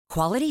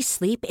Quality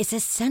sleep is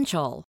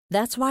essential.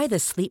 That's why the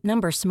Sleep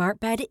Number Smart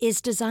Bed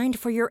is designed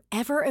for your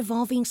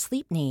ever-evolving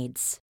sleep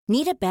needs.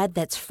 Need a bed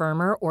that's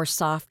firmer or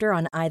softer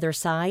on either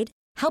side?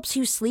 Helps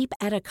you sleep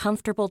at a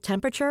comfortable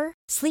temperature?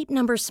 Sleep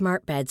Number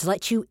Smart Beds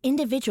let you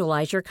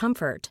individualize your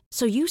comfort,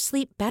 so you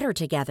sleep better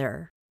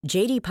together.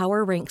 J.D.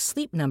 Power ranks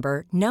Sleep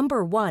Number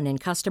number 1 in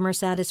customer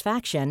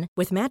satisfaction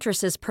with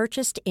mattresses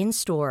purchased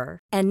in-store.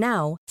 And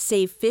now,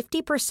 save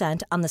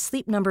 50% on the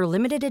Sleep Number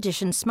Limited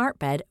Edition Smart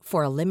Bed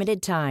for a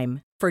limited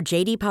time. For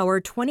J.D. Power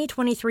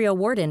 2023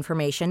 award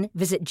information,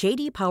 visit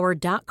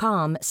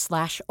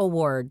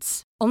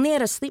jdpower.com/awards. Only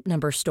at a Sleep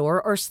Number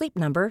store or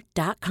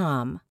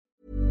sleepnumber.com.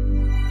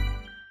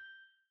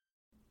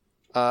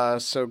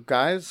 So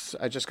guys,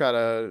 I just got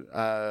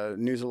a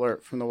news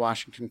alert from the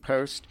Washington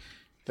Post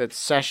that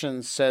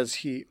Sessions says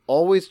he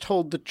always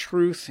told the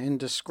truth in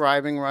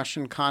describing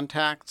Russian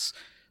contacts,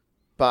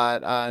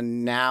 but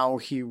now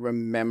he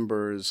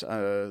remembers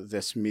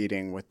this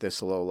meeting with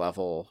this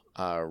low-level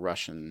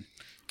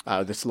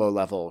this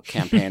low-level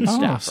campaign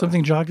staffer.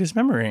 Something jogged his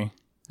memory.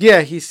 Yeah,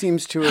 he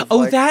seems to have...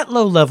 that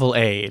low-level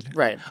aide.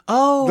 Right.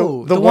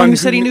 Oh, the one who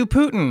said he knew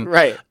Putin.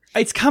 Right.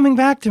 It's coming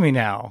back to me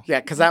now.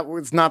 Yeah, because that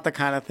was not the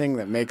kind of thing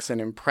that makes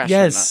an impression.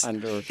 Yes.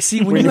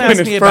 See, when you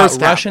asked me about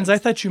Russians, I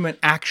thought you meant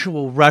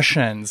actual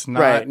Russians,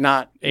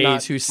 not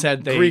aides who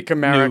said they Greek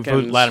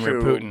Americans knew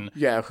Vladimir Putin.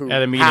 Yeah, who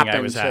at a meeting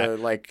I was to,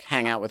 at.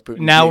 Hang out with Putin.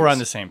 Now we're on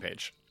the same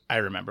page. I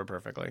remember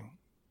perfectly.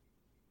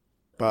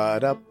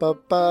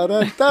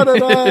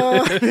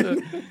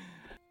 Ba-da-ba-ba-da-da-da-da.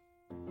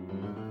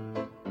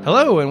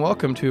 Hello and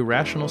welcome to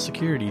Rational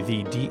Security,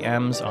 the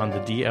DMs on the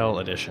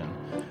DL edition.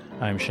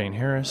 I'm Shane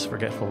Harris,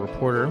 forgetful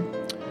reporter,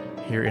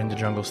 here in the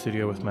Jungle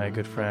Studio with my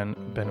good friend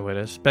Ben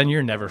Wittes. Ben,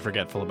 you're never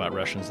forgetful about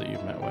Russians that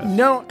you've met with.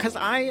 No, because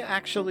I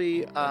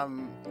actually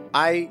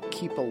I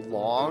keep a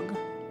log.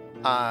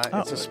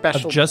 It's a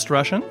special of just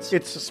Russians.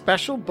 It's a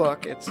special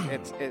book. It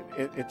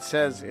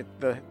says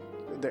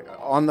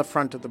on the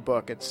front of the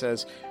book it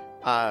says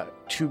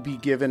to be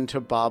given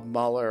to Bob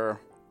Mueller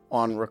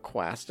on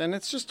request, and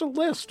it's just a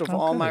list of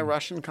all my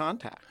Russian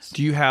contacts.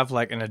 Do you have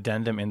like an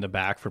addendum in the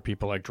back for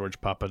people like George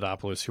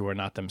Papadopoulos who are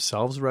not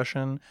themselves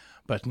Russian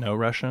but know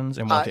Russians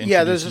and want to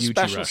introduce there's a you to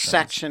special Russians?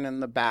 section in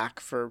the back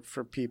for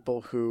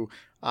people who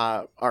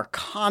are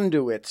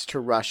conduits to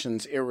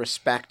Russians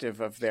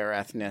irrespective of their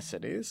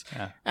ethnicities.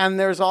 Yeah. And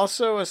there's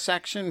also a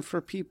section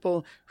for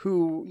people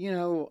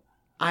who,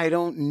 I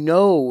don't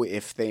know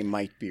if they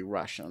might be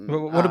Russian.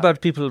 What about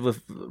people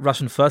with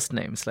Russian first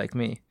names like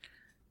me?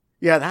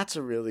 Yeah, that's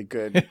a really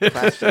good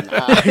question.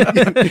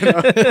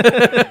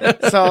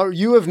 So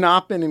you have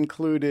not been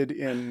included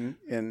in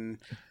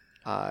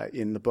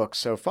the book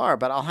so far,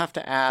 but I'll have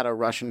to add a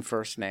Russian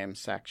first name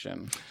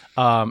section.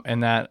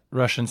 And that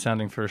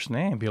Russian-sounding first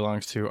name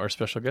belongs to our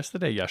special guest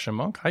today, Yascha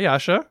Mounk. Hi,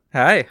 Yascha.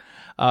 Hi.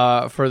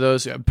 For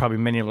those, probably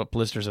many of the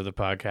listeners of the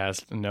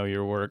podcast know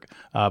your work,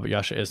 but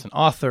Yascha is an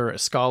author, a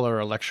scholar,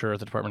 a lecturer at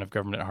the Department of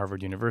Government at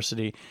Harvard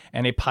University,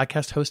 and a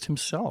podcast host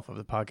himself of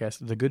the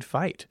podcast The Good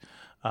Fight,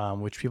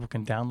 which people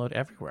can download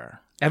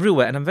everywhere.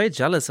 Everywhere, and I'm very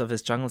jealous of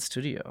his jungle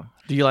studio.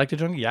 Do you like the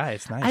jungle? Yeah,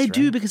 it's nice. I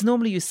do, because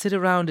normally you sit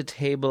around a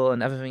table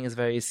and everything is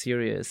very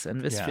serious, and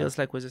this feels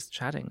like we're just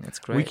chatting. It's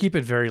great. We keep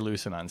it very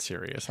loose and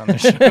unserious on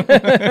this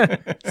show.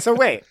 So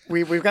wait,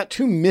 we've got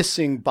two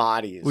missing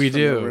bodies from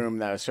the room,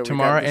 though. So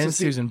Tamara and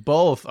Susan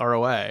both are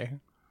away.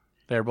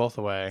 They're both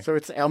away. So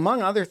it's,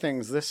 among other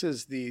things, this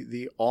is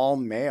the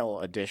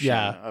all-male edition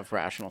of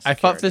Rational Security. I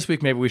thought this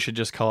week maybe we should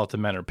just call it the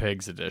Men Are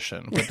Pigs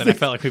edition, but then I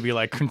felt like we'd be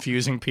like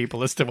confusing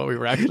people as to what we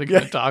were actually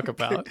going to talk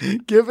about.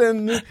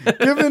 Given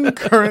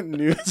current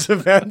news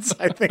events,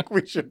 I think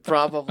we should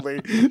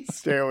probably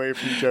stay away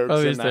from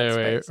jokes in that stay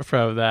away space.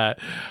 from that.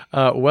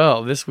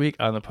 Well, this week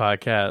on the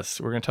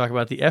podcast, we're going to talk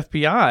about the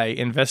FBI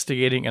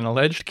investigating an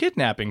alleged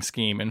kidnapping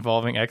scheme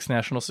involving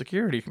ex-National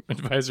Security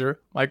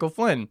Advisor Michael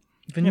Flynn.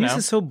 The news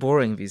is so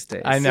boring these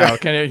days. I know.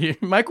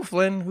 Michael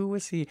Flynn, who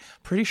was he?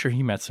 Pretty sure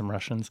he met some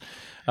Russians.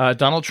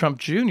 Donald Trump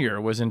Jr.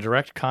 was in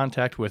direct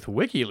contact with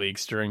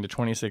WikiLeaks during the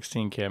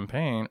 2016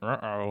 campaign.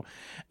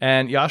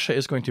 And Yascha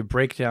is going to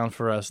break down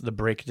for us the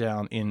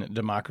breakdown in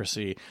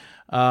democracy.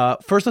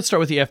 First, let's start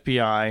with the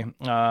FBI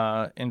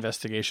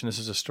investigation. This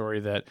is a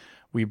story that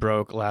we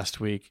broke last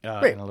week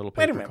in a little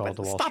paper called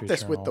The Wall Street Journal. Stop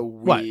this with the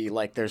we,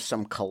 like there's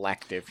some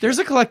collective here. There's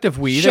a collective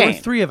we. Shane, there were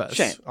three of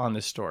us on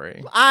this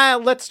story.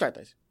 Let's start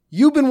this.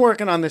 You've been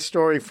working on this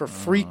story for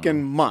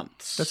freaking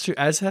months. That's true.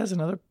 As has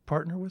another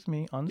partner with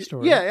me on the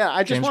story. Yeah.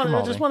 I just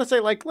want to say,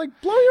 like, blow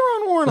your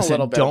own horn a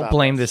little bit. Don't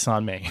blame this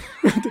on me.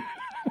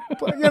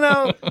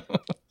 But,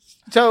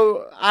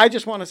 so I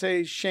just want to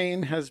say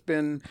Shane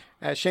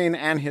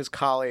and his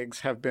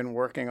colleagues have been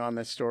working on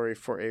this story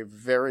for a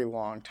very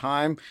long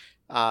time.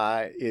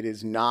 It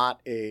is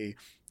not a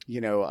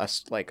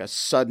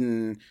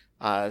sudden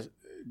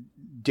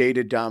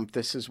data dump.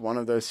 This is one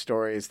of those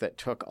stories that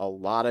took a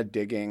lot of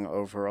digging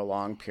over a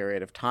long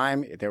period of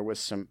time. There was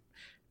some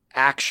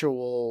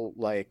actual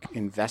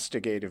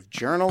investigative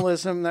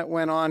journalism that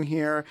went on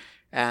here.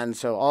 And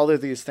so all of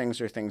these things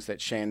are things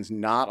that Shane's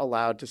not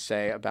allowed to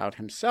say about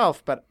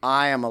himself, but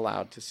I am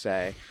allowed to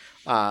say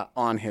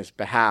on his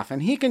behalf.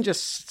 And he can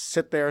just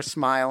sit there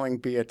smiling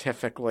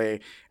beatifically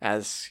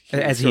as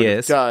he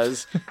is.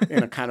 Does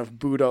in a kind of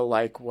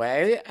Buddha-like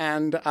way,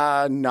 and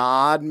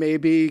nod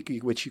maybe,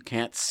 which you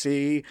can't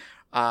see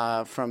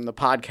from the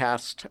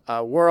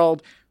podcast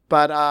world.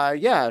 But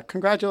yeah,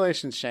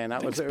 congratulations, Shane.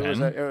 Thanks,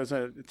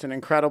 It's an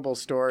incredible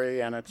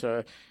story, and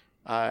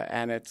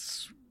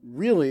it's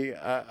really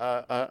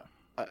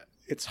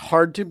it's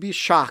hard to be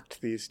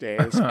shocked these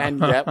days. And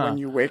yet, when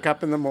you wake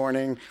up in the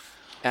morning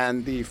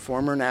and the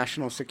former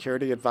national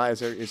security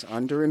advisor is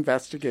under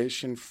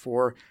investigation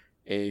for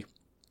a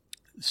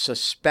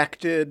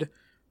suspected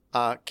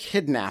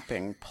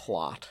kidnapping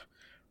plot,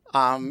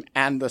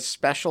 and the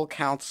special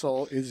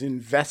counsel is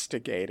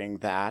investigating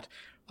that,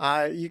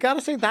 you got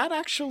to say that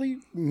actually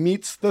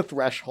meets the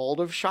threshold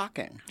of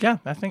shocking. Yeah,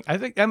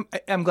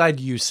 I'm glad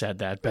you said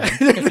that,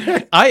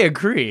 Ben. I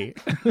agree.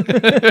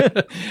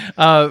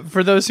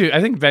 For those who,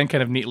 I think Ben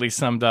kind of neatly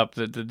summed up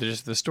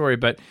the story,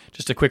 but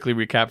just to quickly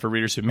recap for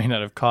readers who may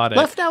not have caught it.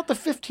 Left out the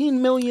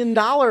 $15 million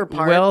part.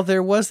 Well,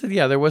 there was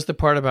the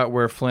part about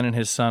where Flynn and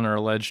his son are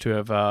alleged to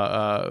have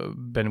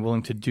been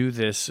willing to do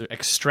this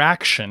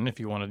extraction, if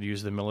you wanted to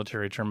use the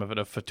military term of it,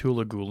 of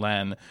Fethullah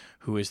Gulen,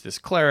 who is this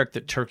cleric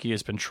that Turkey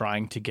has been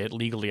trying to get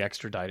legally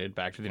extradited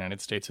back to the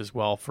United States as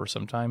well for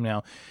some time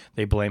now.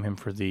 They blame him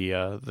for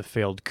the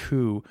failed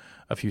coup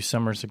a few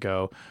summers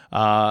ago.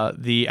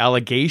 The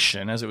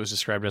allegation, as it was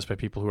described as by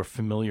people who are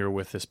familiar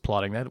with this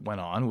plotting that went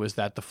on, was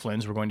that the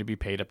Flynns were going to be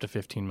paid up to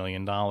 $15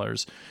 million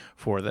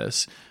for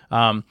this.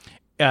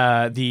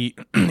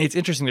 It's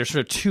interesting. There's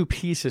sort of two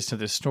pieces to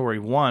this story.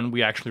 One,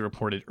 we actually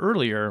reported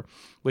earlier,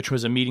 which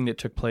was a meeting that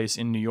took place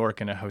in New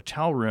York in a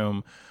hotel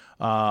room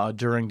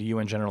during the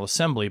UN General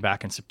Assembly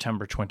back in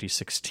September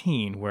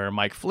 2016, where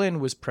Mike Flynn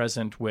was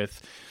present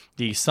with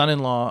the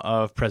son-in-law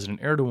of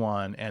President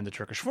Erdogan and the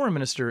Turkish foreign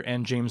minister,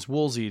 and James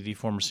Woolsey, the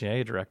former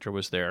CIA director,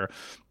 was there.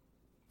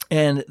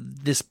 And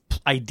this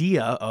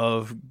idea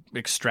of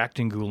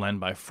extracting Gulen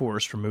by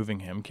force,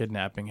 removing him,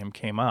 kidnapping him,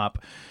 came up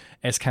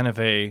as kind of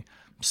a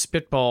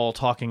spitball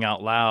talking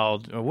out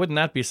loud. Wouldn't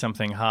that be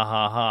something? Ha,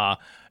 ha, ha.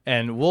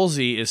 And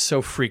Woolsey is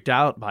so freaked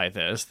out by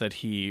this that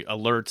he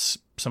alerts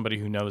somebody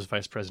who knows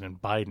Vice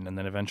President Biden, and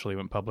then eventually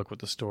went public with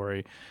the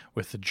story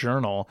with the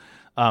Journal.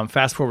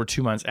 Fast forward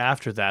 2 months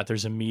after that,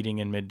 there's a meeting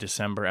in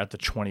mid-December at the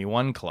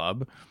 21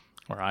 Club,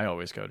 where I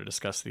always go to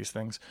discuss these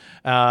things,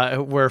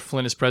 where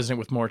Flynn is present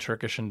with more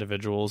Turkish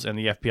individuals, and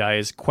the FBI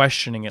is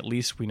questioning at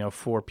least, we know,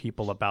 4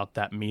 people about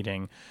that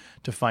meeting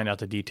to find out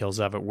the details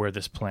of it, where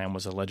this plan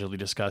was allegedly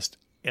discussed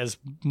as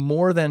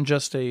more than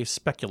just a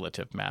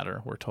speculative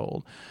matter, we're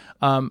told.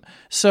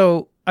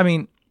 So, I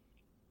mean,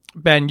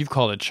 Ben, you've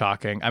called it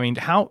shocking. I mean,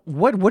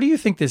 what do you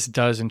think this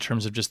does in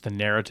terms of just the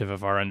narrative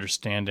of our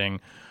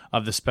understanding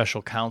of the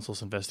special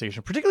counsel's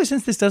investigation, particularly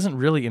since this doesn't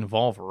really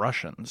involve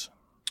Russians?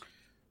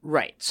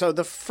 Right. So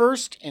the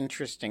first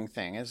interesting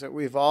thing is that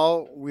we've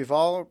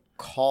all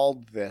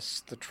called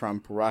this the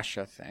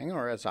Trump-Russia thing,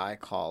 or as I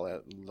call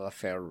it,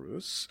 l'affaire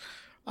russe.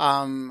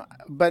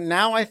 But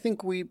now I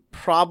think we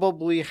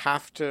probably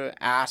have to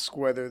ask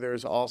whether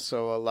there's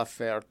also a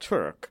l'affaire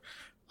turque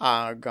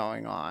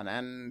going on.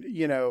 And,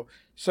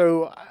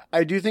 so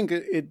I do think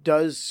it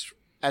does,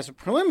 as a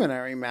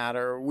preliminary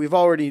matter, we've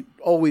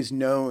always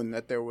known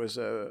that there was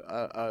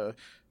a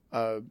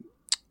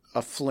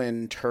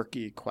Flynn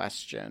Turkey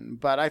question.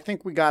 But I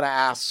think we got to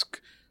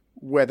ask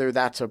whether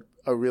that's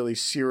a really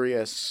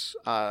serious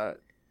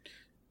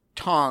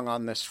tongue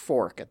on this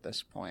fork at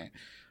this point.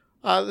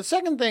 The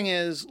second thing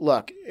is,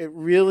 look, it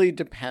really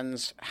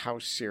depends how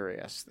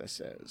serious this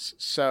is.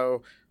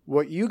 So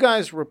what you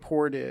guys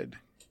reported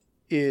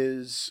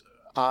is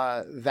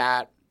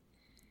that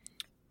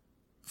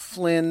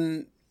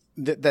Flynn,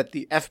 that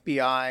the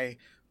FBI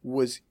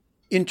was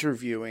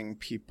interviewing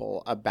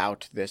people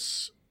about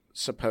this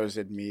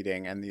supposed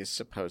meeting and these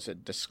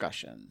supposed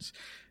discussions.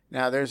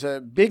 Now, there's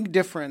a big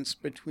difference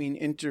between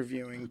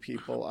interviewing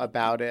people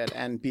about it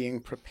and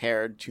being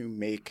prepared to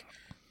make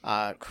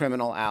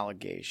criminal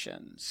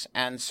allegations.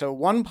 And so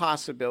one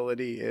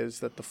possibility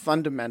is that the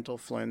fundamental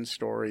Flynn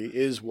story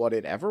is what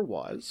it ever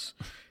was,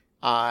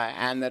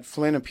 and that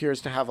Flynn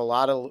appears to have a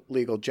lot of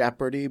legal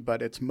jeopardy,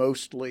 but it's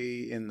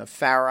mostly in the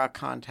FARA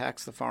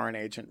context, the Foreign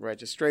Agent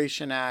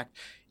Registration Act,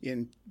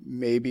 in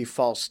maybe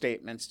false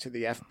statements to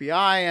the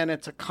FBI, and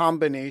it's a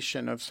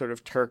combination of sort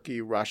of Turkey,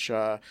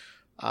 Russia,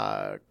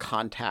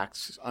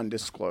 contacts,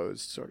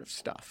 undisclosed sort of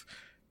stuff.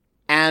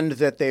 And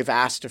that they've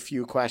asked a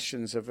few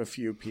questions of a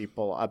few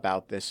people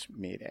about this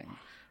meeting.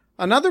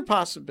 Another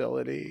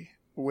possibility,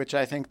 which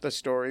I think the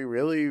story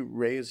really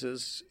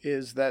raises,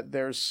 is that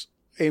there's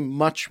a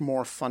much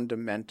more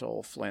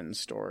fundamental Flynn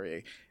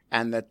story,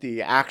 and that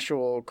the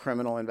actual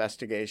criminal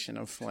investigation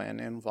of Flynn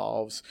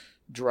involves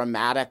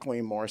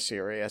dramatically more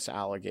serious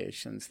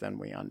allegations than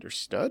we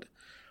understood.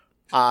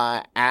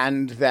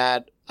 And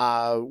that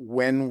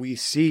when we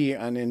see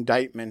an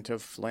indictment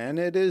of Flynn,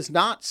 it is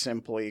not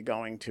simply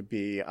going to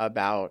be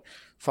about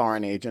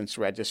Foreign Agents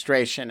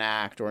Registration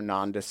Act or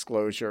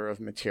non-disclosure of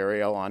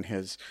material on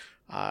his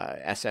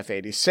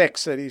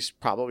SF-86 that he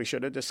probably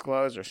should have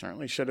disclosed or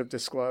certainly should have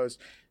disclosed,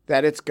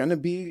 that it's going to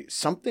be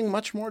something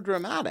much more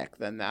dramatic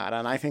than that.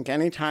 And I think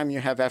anytime you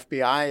have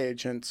FBI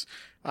agents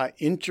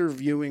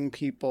interviewing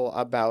people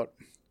about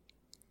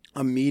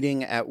a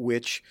meeting at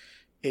which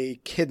a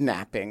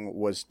kidnapping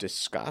was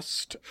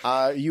discussed,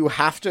 you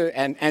have to,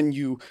 and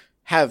you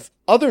have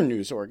other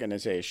news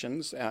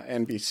organizations,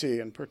 NBC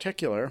in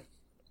particular,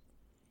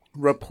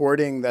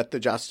 reporting that the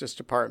Justice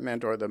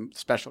Department or the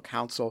special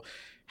counsel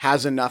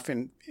has enough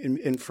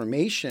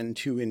information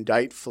to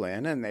indict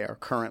Flynn, and they are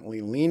currently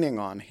leaning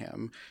on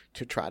him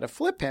to try to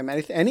flip him.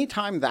 And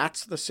anytime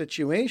that's the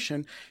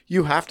situation,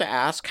 you have to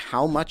ask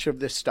how much of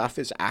this stuff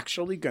is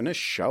actually going to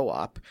show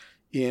up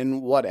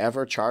in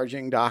whatever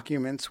charging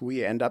documents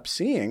we end up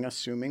seeing,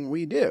 assuming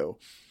we do.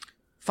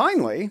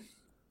 Finally,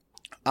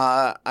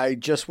 I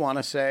just want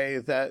to say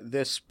that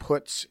this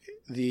puts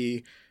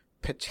the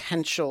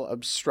potential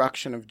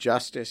obstruction of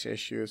justice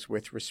issues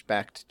with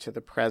respect to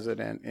the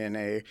president in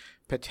a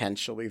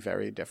potentially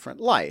very different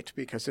light,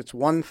 because it's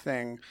one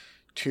thing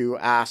to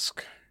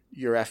ask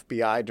your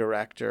FBI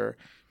director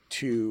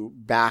to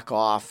back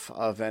off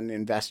of an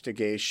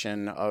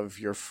investigation of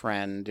your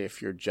friend if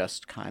he's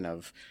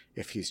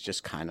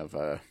just kind of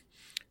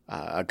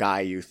a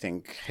guy you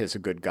think is a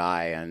good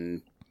guy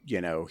and,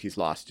 you know, he's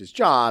lost his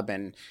job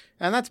and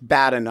that's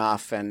bad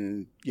enough.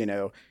 And, you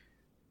know,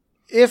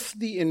 if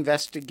the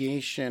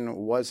investigation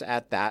was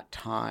at that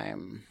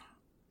time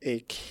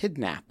a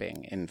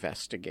kidnapping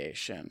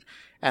investigation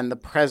and the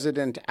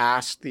president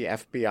asked the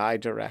FBI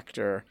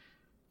director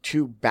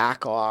to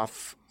back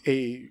off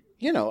an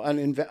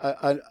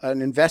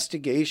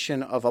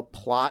investigation of a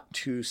plot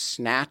to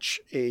snatch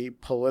a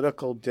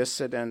political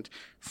dissident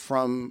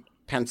from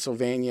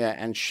Pennsylvania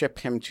and ship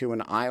him to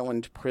an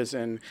island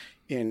prison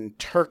in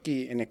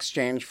Turkey in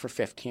exchange for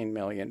 $15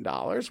 million,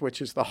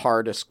 which is the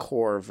hardest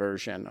core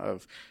version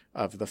of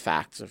the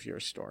facts of your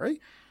story,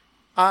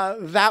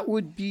 that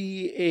would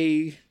be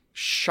a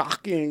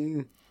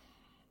shocking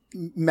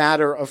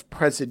matter of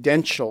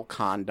presidential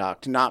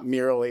conduct, not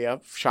merely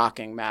a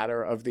shocking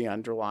matter of the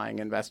underlying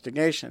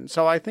investigation.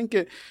 So I think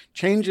it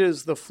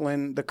changes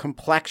the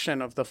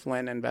complexion of the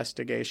Flynn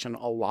investigation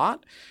a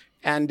lot,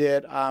 and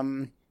it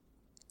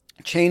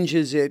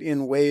changes it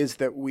in ways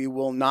that we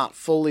will not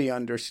fully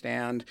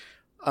understand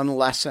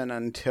unless and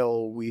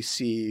until we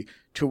see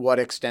to what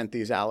extent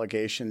these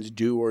allegations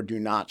do or do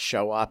not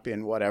show up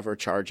in whatever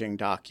charging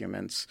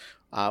documents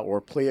or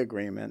plea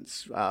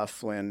agreements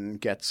Flynn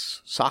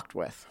gets socked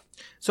with.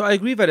 So I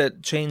agree that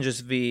it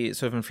changes the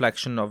sort of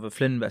inflection of the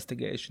Flynn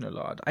investigation a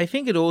lot. I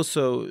think it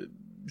also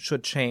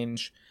should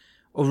change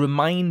or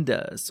remind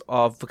us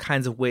of the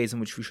kinds of ways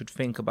in which we should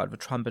think about the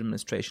Trump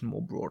administration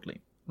more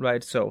broadly,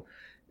 right? So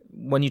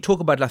when you talk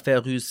about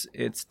l'affaire russe,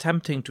 it's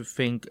tempting to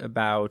think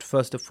about,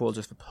 first of all,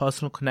 just the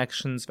personal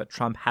connections that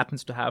Trump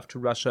happens to have to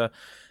Russia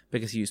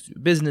because he used to do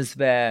business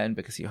there and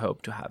because he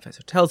hoped to have his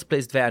hotels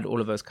placed there and all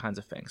of those kinds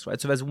of things,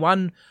 right? So there's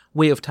one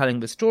way of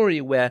telling the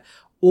story where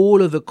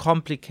all of the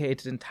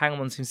complicated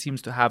entanglements he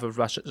seems to have with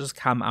Russia just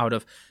come out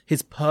of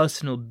his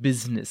personal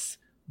business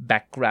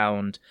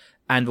background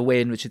and the way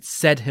in which it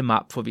set him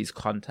up for these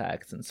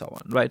contacts and so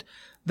on, right?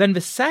 Then the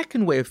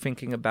second way of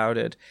thinking about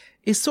it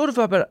is sort of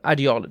about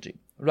ideology,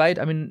 right?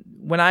 I mean,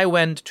 when I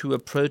went to a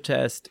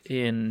protest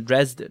in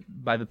Dresden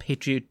by the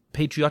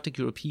patriotic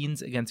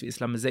Europeans against the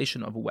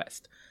Islamization of the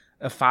West,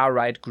 a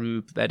far-right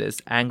group that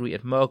is angry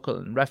at Merkel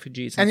and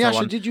refugees and so Yasha,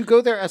 on. did you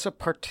go there as a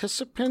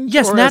participant?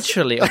 Yes,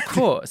 naturally, of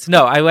course.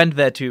 No, I went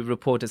there to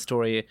report a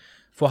story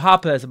for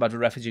Harper's about the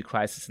refugee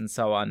crisis and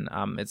so on.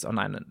 It's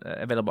online,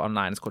 available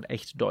online. It's called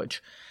Echt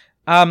Deutsch.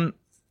 But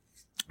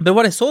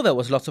what I saw there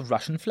was lots of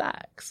Russian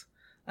flags.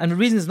 And the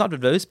reason is not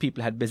that those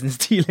people had business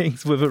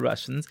dealings with the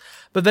Russians,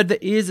 but that there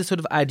is a sort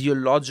of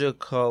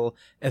ideological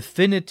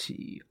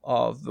affinity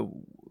of the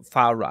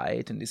far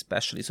right and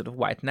especially sort of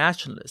white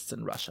nationalists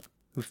in Russia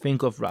who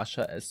think of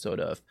Russia as sort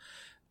of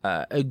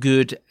a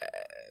good,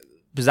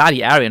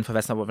 bizarrely Aryan, for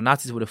that's not what the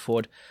Nazis would have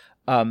thought,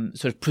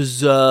 sort of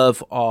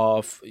preserve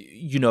of,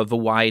 you know, the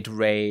white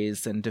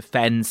race and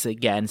defense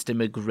against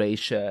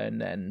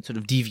immigration and sort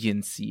of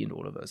deviancy and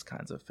all of those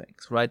kinds of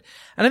things, right?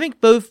 And I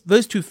think both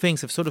those two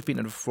things have sort of been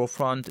at the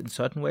forefront in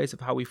certain ways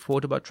of how we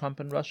thought about Trump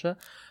and Russia.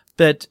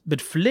 But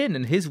Flynn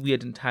and his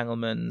weird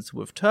entanglements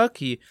with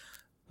Turkey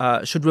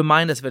should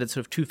remind us that it's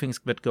sort of two things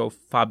that go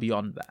far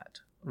beyond that,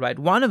 right?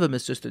 One of them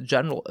is just a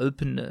general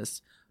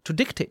openness to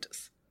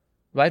dictators,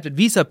 right? That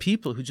these are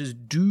people who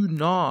just do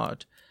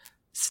not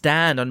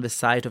stand on the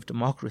side of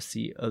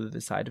democracy over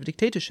the side of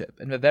dictatorship.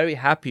 And we're very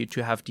happy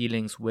to have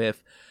dealings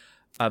with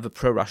the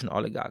pro-Russian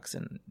oligarchs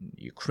in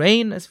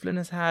Ukraine, as Flynn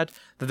has had.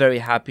 We're very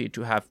happy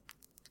to have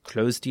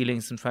close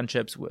dealings and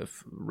friendships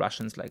with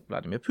Russians like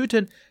Vladimir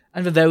Putin,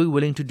 and were very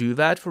willing to do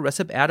that for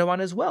Recep Erdogan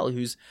as well,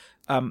 who's,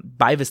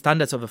 by the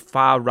standards of a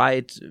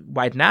far-right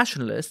white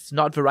nationalist,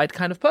 not the right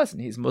kind of person.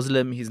 He's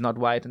Muslim, he's not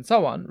white, and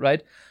so on,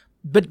 right?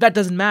 But that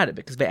doesn't matter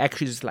because they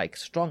actually just like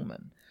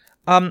strongmen.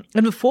 And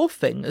the fourth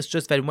thing is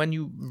just that when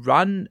you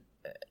run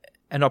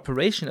an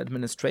operation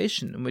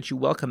administration in which you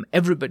welcome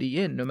everybody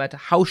in, no matter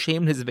how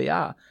shameless they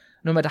are,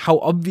 no matter how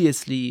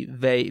obviously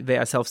they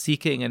are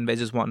self-seeking and they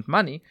just want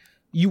money,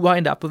 you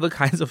wind up with the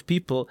kinds of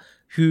people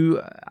who,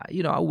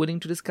 are willing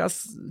to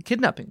discuss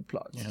kidnapping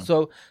plots. Yeah.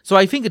 So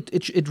I think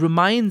it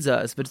reminds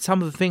us that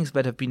some of the things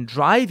that have been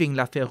driving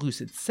L'Affaire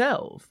Russe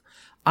itself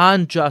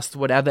aren't just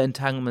whatever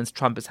entanglements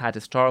Trump has had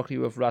historically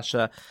with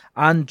Russia,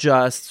 aren't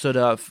just sort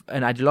of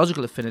an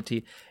ideological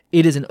affinity.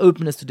 It is an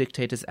openness to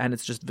dictators, and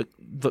it's just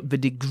the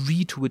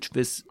degree to which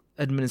this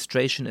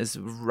administration is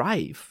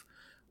rife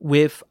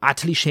with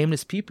utterly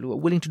shameless people who are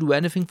willing to do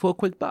anything for a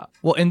quick buck.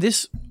 Well, in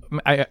this,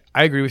 I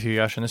agree with you,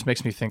 Yash, and this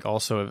makes me think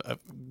also of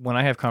when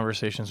I have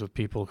conversations with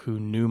people who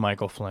knew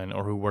Michael Flynn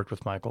or who worked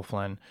with Michael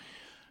Flynn,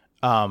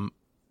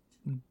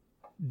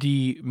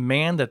 the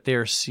man that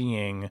they're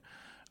seeing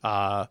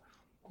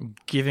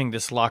giving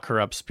this lock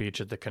her up speech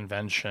at the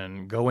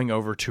convention, going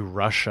over to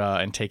Russia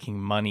and taking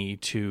money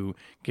to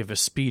give a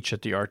speech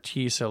at the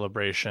RT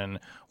celebration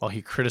while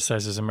he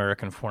criticizes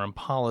American foreign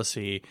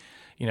policy,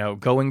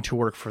 going to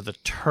work for the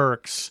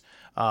Turks,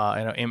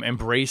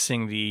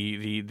 embracing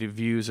the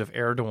views of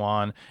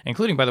Erdogan,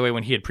 including, by the way,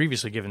 when he had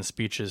previously given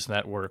speeches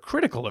that were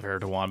critical of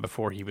Erdogan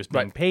before he was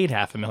being paid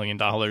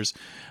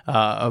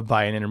 $500,000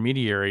 by an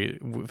intermediary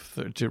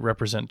to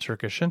represent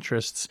Turkish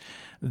interests.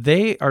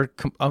 They are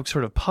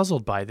sort of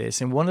puzzled by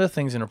this. And one of the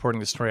things in reporting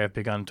the story I've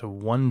begun to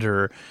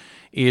wonder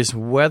is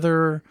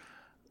whether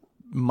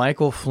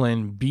Michael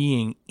Flynn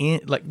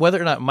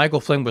whether or not Michael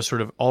Flynn was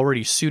sort of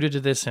already suited to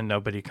this and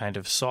nobody kind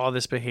of saw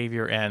this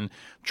behavior and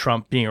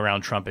Trump being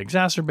around Trump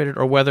exacerbated,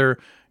 or whether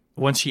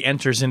once he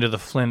enters into the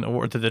Flynn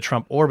or to the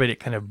Trump orbit, it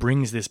kind of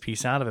brings this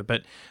piece out of it,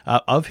 but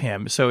of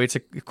him. So it's a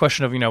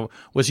question of,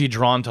 was he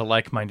drawn to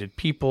like-minded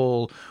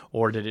people,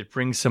 or did it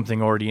bring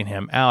something already in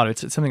him out?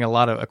 It's something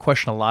a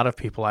question a lot of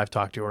people I've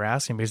talked to are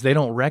asking because they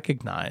don't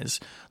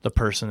recognize the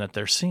person that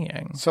they're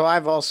seeing. So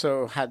I've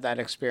also had that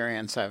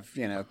experience of,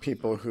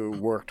 people who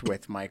worked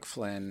with Mike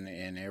Flynn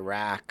in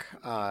Iraq,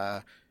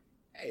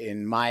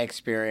 in my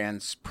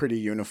experience, pretty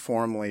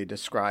uniformly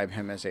describe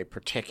him as a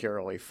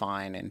particularly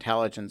fine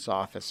intelligence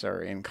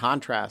officer, in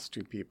contrast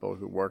to people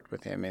who worked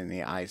with him in the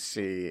IC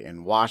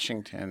in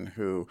Washington,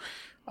 who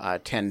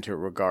tend to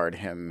regard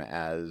him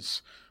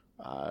as,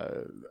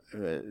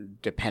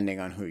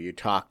 depending on who you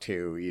talk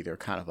to, either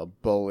kind of a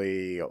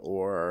bully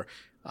or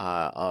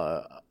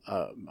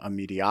a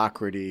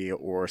mediocrity,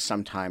 or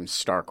sometimes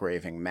stark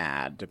raving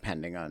mad,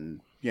 depending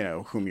on,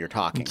 whom you're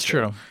talking to. It's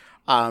true.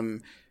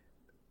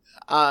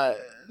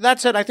 That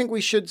said, I think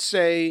we should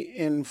say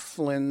in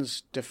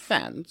Flynn's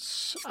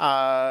defense,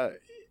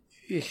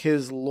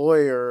 his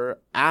lawyer,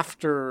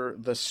 after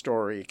the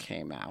story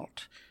came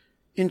out,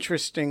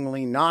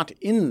 interestingly not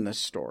in the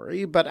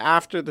story, but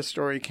after the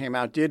story came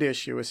out, did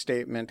issue a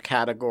statement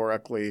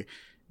categorically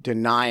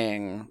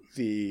denying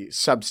the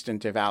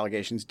substantive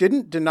allegations.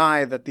 Didn't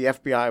deny that the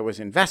FBI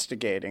was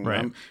investigating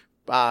them.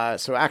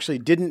 So actually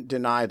didn't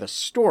deny the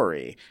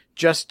story,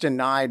 just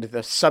denied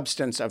the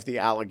substance of the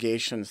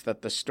allegations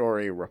that the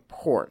story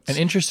reports. And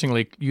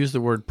interestingly, used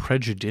the word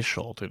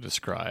prejudicial to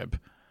describe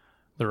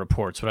the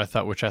reports,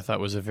 which I thought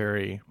was a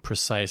very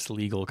precise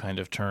legal kind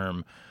of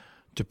term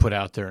to put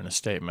out there in a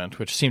statement,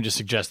 which seemed to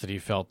suggest that he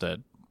felt that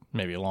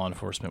maybe law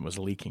enforcement was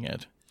leaking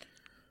it.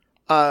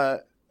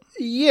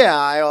 Yeah,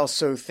 I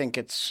also think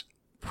it's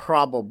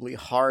probably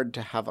hard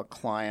to have a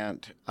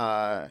client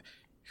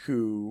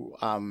who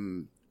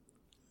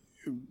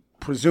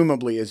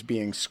presumably is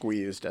being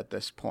squeezed at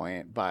this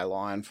point by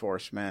law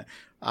enforcement,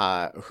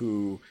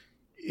 who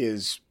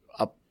is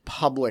a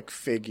public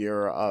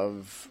figure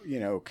of,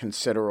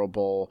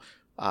 considerable,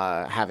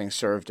 having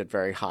served at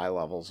very high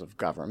levels of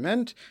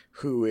government,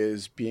 who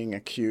is being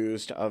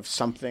accused of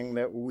something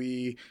that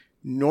we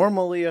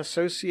normally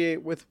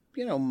associate with,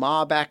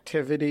 mob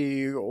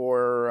activity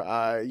or,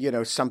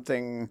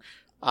 something.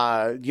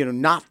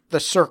 Not the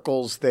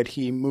circles that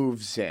he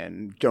moves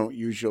in don't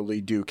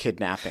usually do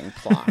kidnapping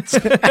plots.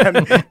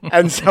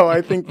 and so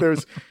I think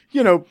there's,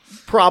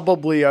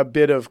 probably a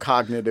bit of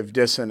cognitive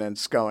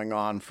dissonance going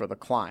on for the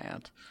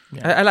client.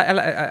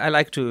 Yeah. I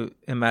like to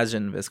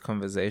imagine this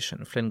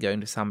conversation. Flynn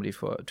going to somebody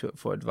for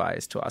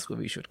advice to ask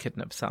whether we should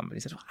kidnap somebody.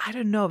 He said, well, I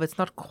don't know. That's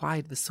not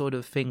quite the sort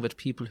of thing that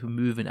people who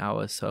move in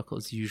our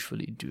circles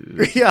usually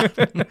do. Yeah.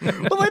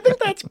 Well, I think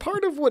that's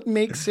part of what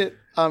makes it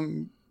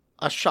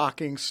a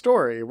shocking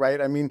story,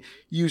 right? I mean,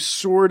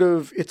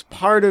 it's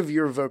part of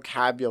your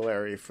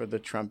vocabulary for the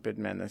Trump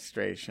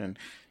administration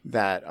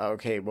that,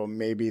 okay, well,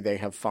 maybe they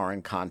have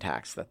foreign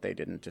contacts that they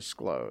didn't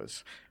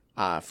disclose.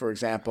 For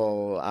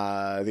example,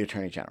 the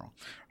Attorney General.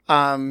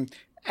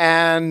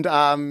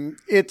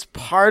 It's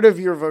part of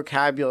your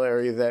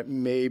vocabulary that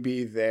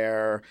maybe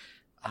they're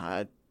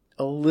a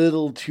a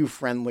little too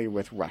friendly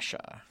with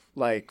Russia.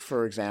 Like,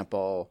 for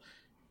example,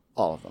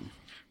 all of them.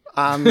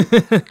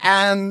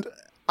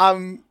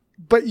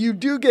 But you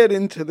do get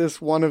into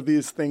this, one of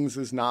these things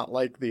is not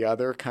like the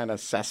other kind of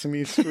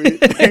Sesame Street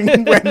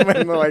thing when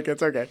they're like,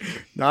 it's okay,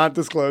 not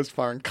disclosed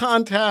foreign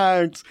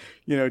contacts,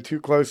 too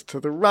close to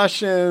the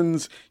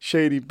Russians,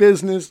 shady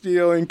business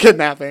dealing,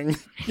 kidnapping,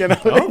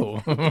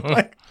 Oh.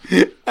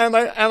 and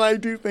I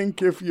do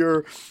think if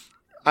you're,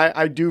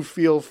 I do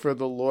feel for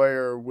the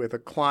lawyer with a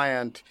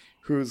client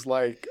who's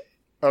like,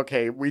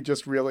 okay, we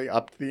just really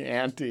upped the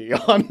ante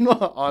on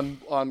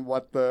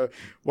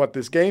what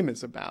this game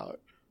is about.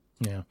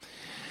 Yeah.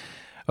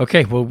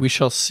 Okay, well, we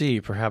shall see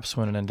perhaps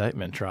when an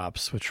indictment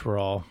drops, which we're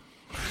all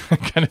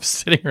kind of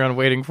sitting around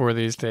waiting for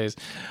these days.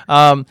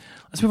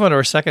 Let's move on to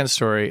our second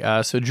story.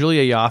 So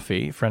Julia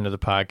Ioffe, friend of the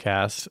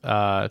podcast,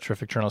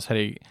 terrific journalist,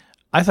 had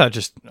I thought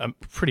just a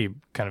pretty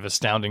kind of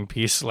astounding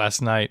piece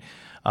last night,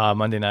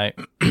 Monday night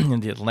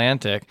in The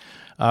Atlantic,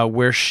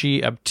 where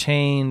she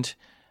obtained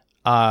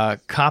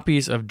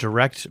copies of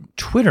direct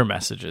Twitter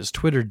messages,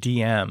 Twitter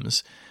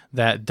DMs,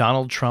 that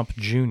Donald Trump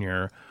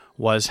Jr.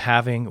 was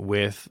having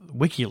with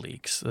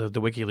WikiLeaks, the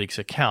WikiLeaks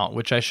account,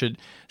 which I should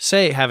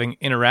say, having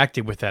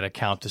interacted with that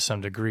account to some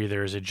degree,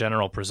 there is a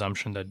general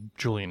presumption that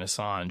Julian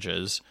Assange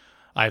is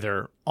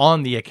either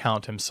on the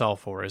account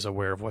himself or is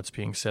aware of what's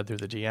being said through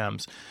the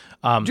DMs.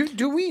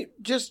 Do we,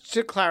 just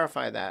to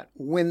clarify that,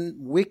 when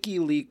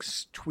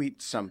WikiLeaks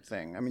tweets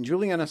something, I mean,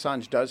 Julian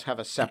Assange does have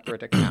a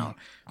separate account,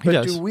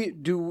 but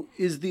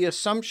is the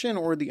assumption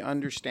or the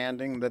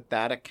understanding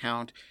that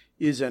account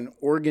is an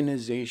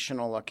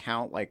organizational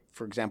account, like,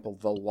 for example,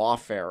 the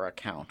Lawfare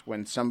account?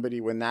 When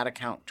that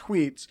account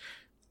tweets,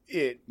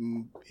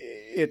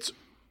 it's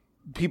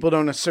people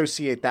don't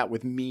associate that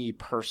with me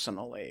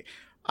personally,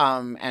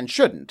 and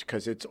shouldn't,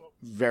 because it's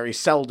very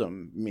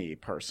seldom me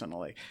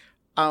personally.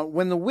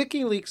 When the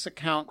WikiLeaks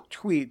account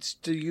tweets,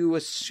 do you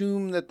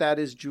assume that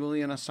is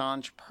Julian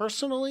Assange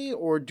personally,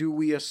 or do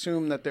we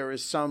assume that there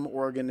is some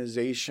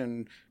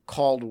organization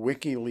called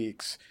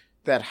WikiLeaks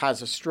that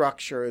has a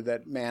structure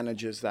that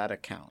manages that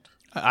account?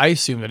 I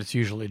assume that it's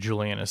usually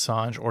Julian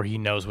Assange, or he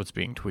knows what's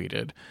being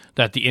tweeted,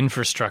 that the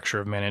infrastructure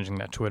of managing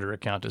that Twitter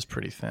account is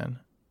pretty thin.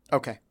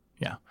 Okay.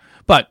 Yeah.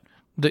 But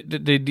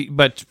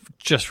but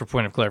just for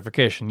point of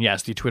clarification,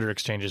 yes, the Twitter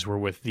exchanges were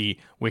with the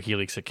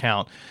WikiLeaks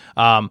account.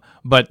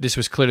 But this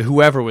was clear to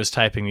whoever was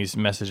typing these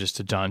messages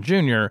to Don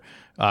Jr.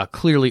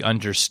 Clearly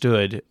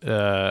understood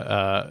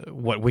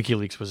what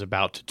WikiLeaks was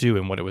about to do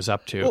and what it was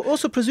up to. Well,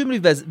 also, presumably,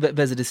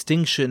 there's a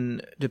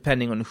distinction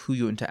depending on who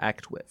you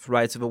interact with,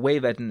 right? So the way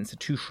that an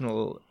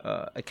institutional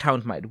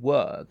account might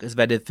work is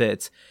that if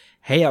it's,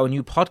 hey, our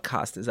new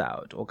podcast is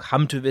out, or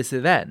come to this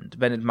event,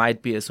 then it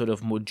might be a sort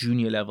of more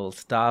junior level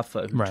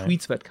staffer who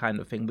tweets that kind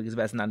of thing, because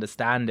there's an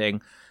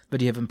understanding that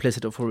you have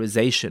implicit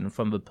authorization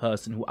from the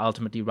person who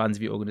ultimately runs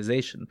the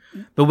organization.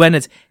 But when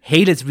it's,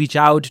 hey, let's reach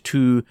out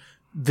to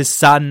the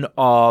son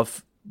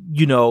of,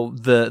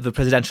 the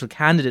presidential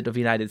candidate of the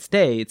United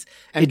States,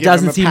 and it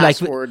doesn't seem like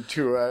password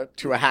to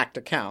a hacked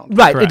account.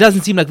 Right. Correct. It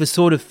doesn't seem like the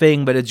sort of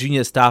thing that a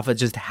junior staffer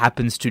just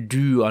happens to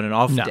do on an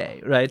off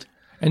day, right?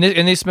 And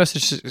this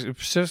message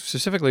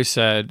specifically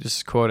said, this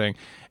is quoting,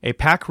 a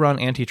PAC-run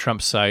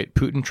anti-Trump site,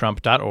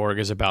 PutinTrump.org,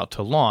 is about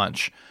to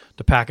launch.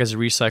 The PAC is a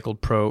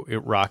recycled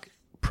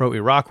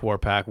pro-Iraq war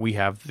PAC. We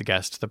have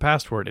the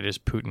password. It is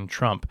Putin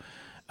Trump.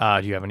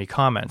 Do you have any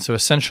comments? So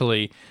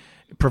essentially,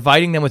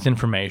 providing them with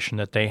information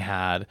that they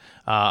had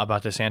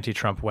about this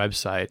anti-Trump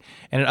website,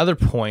 and at other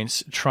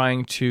points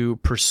trying to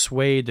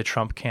persuade the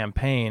Trump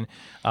campaign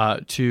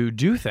to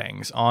do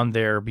things on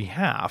their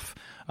behalf,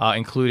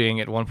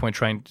 including at one point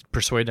trying to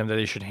persuade them that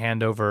they should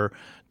hand over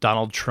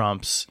Donald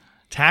Trump's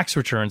tax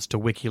returns to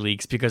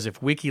WikiLeaks, because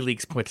if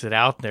WikiLeaks puts it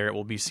out there, it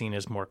will be seen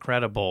as more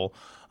credible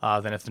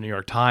than if the New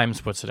York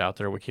Times puts it out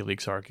there,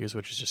 WikiLeaks argues,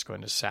 which is just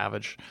going to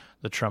savage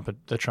the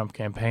Trump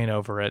campaign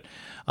over it.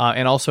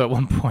 And also at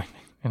one point,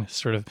 in a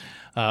sort of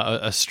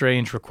a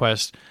strange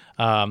request,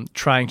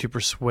 trying to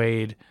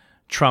persuade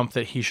Trump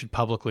that he should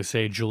publicly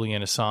say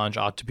Julian Assange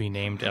ought to be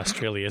named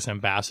Australia's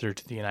ambassador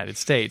to the United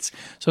States.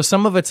 So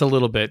some of it's a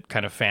little bit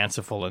kind of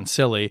fanciful and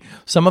silly.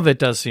 Some of it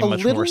does seem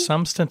much more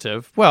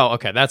substantive. Well,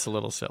 okay, that's a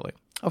little silly.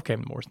 Okay,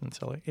 more than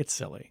silly. It's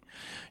silly.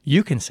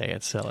 You can say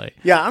it's silly.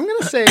 Yeah, I'm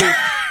going to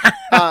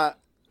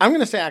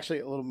say actually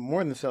a little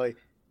more than silly.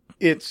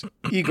 It's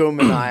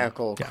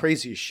egomaniacal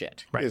crazy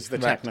shit is the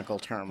technical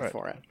term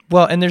for it.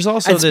 Well, and there's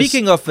also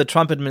speaking of the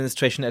Trump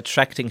administration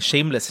attracting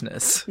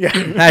shamelessness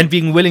and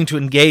being willing to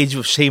engage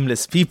with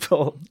shameless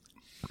people.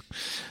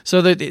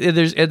 So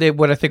there's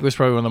what I think was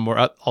probably one of the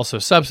more also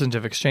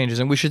substantive exchanges,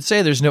 and we should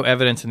say there's no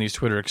evidence in these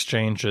Twitter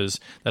exchanges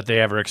that they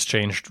ever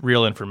exchanged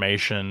real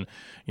information.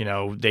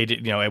 They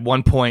did. At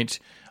one point,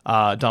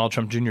 Donald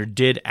Trump Jr.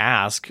 did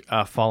ask,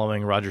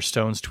 following Roger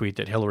Stone's tweet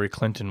that Hillary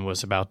Clinton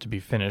was about to be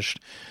finished,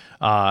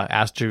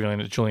 asked Julian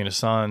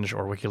Assange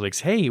or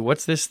WikiLeaks, hey,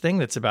 what's this thing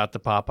that's about to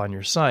pop on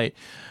your site?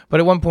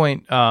 But at one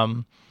point,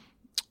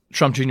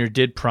 Trump Jr.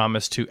 did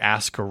promise to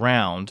ask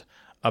around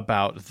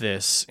about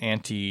this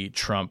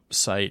anti-Trump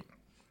site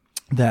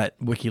that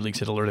WikiLeaks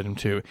had alerted him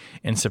to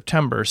in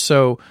September.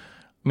 So,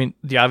 I mean,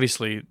 the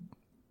obviously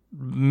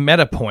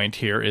meta point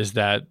here is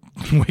that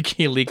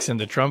WikiLeaks and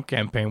the Trump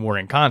campaign were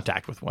in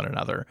contact with one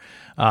another.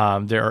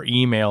 There are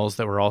emails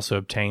that were also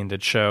obtained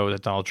that show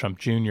that Donald Trump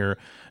Jr.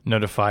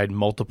 notified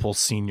multiple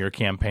senior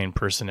campaign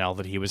personnel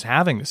that he was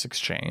having this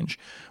exchange,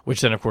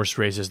 which then, of course,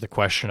 raises the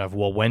question of,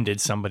 well, when did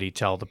somebody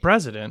tell the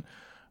president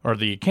or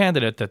the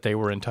candidate that they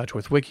were in touch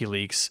with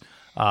WikiLeaks?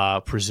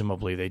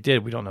 Presumably they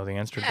did. We don't know the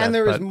answer to that. And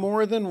there was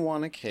more than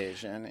one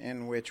occasion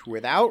in which,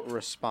 without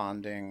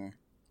responding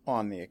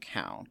on the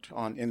account,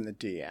 in the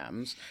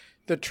DMs,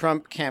 the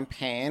Trump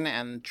campaign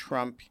and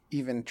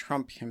even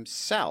Trump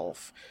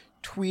himself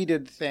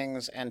tweeted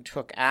things and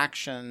took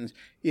actions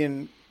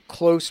in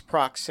close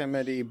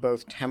proximity,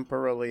 both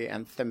temporally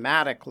and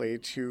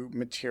thematically, to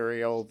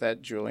material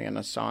that Julian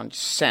Assange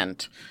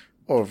sent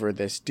over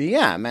this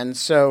DM. And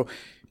so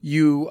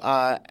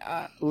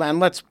and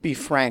let's be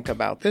frank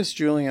about this,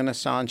 Julian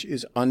Assange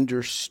is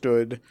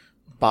understood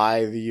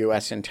by the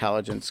U.S.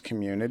 intelligence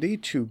community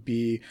to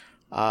be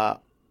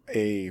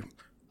a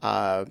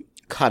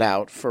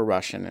cutout for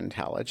Russian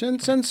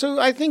intelligence. And so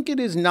I think it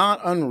is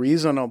not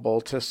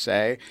unreasonable to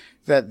say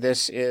that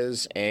this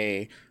is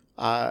a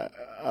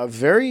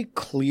very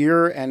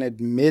clear and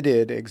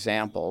admitted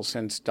example,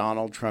 since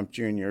Donald Trump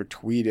Jr.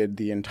 tweeted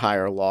the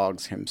entire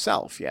logs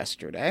himself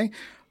yesterday,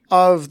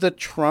 of the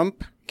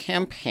Trump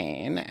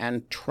campaign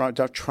and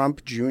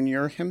Trump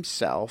Jr.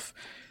 himself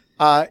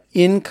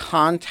in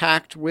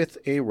contact with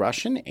a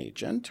Russian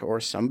agent or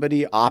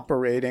somebody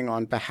operating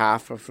on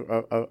behalf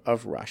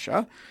of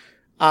Russia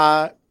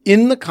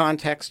in the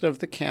context of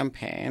the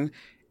campaign,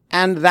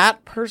 and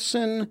that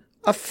person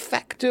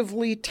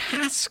effectively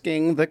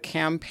tasking the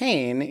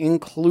campaign,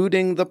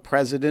 including the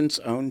president's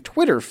own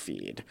Twitter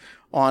feed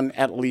on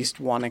at least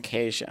one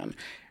occasion.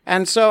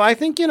 And so I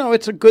think,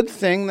 it's a good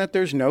thing that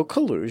there's no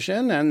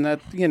collusion and that,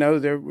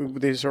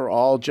 these are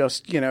all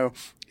just,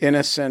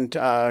 innocent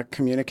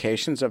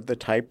communications of the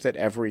type that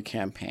every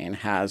campaign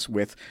has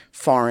with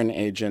foreign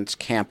agents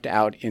camped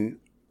out in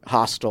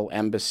hostile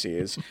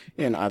embassies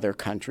in other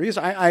countries.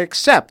 I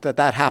accept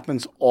that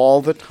happens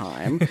all the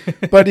time,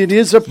 but it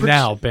is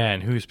now,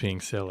 Ben, who's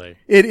being silly?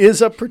 It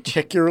is a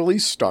particularly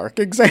stark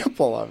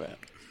example of it.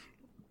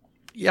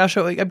 Yeah,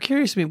 so I'm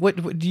curious.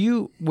 What do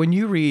you, when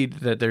you read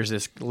that there's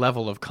this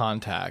level of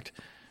contact,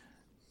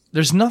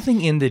 there's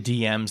nothing in the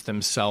DMs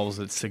themselves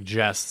that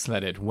suggests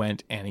that it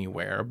went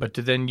anywhere. But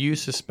then you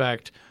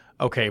suspect,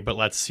 okay, but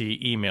let's see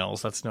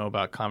emails. Let's know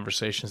about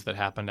conversations that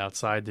happened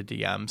outside the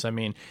DMs. I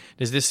mean,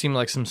 does this seem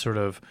like some sort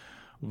of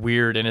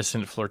weird,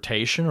 innocent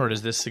flirtation, or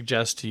does this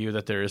suggest to you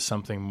that there is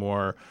something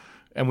more,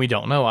 and we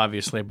don't know,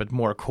 obviously, but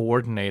more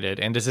coordinated?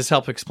 And does this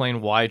help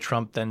explain why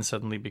Trump then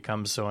suddenly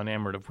becomes so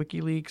enamored of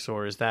WikiLeaks,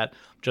 or is that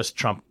just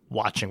Trump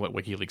watching what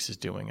WikiLeaks is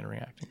doing and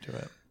reacting to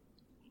it?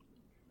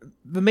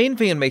 The main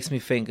thing it makes me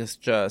think is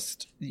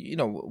just,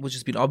 which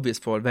has been obvious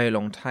for a very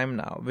long time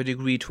now, the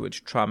degree to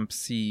which Trump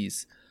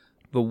sees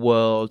the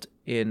world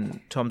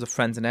in terms of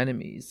friends and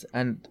enemies,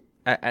 and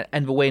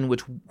the way in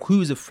which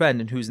who's a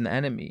friend and who's an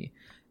enemy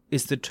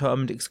is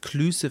determined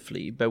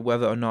exclusively by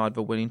whether or not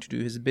they're willing to do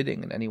his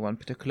bidding in any one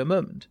particular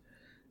moment.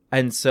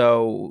 And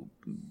so,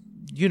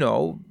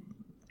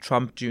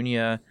 Trump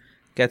Jr.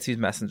 gets these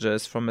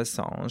messages from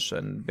Assange,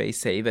 and they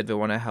say that they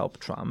want to help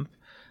Trump.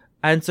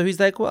 And so he's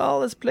like,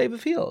 well, let's play the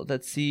field.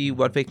 Let's see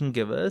what they can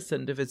give us.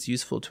 And if it's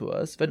useful to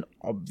us, then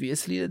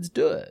obviously let's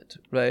do it,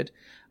 right?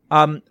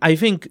 I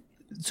think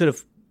sort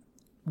of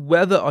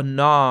whether or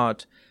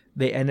not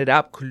they ended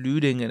up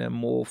colluding in a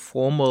more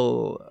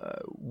formal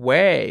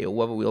way, or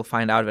whether we'll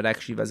find out that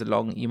actually there's a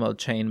long email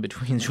chain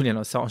between Julian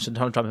Assange and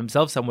Donald Trump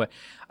himself somewhere,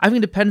 I think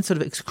it depends sort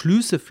of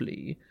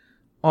exclusively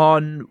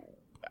on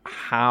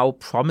how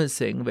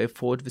promising they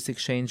thought this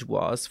exchange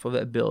was for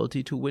the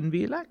ability to win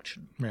the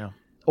election. Yeah.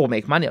 Or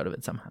make money out of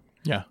it somehow.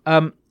 Yeah.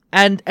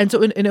 And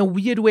so in a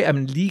weird way, I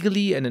mean,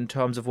 legally and in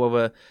terms of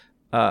whether,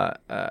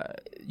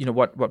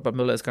 what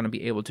Mueller is going to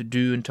be able to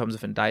do in terms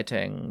of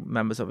indicting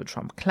members of the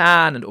Trump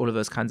clan and all of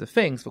those kinds of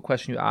things, the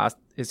question you asked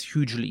is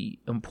hugely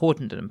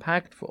important and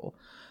impactful.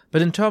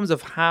 But in terms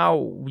of how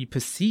we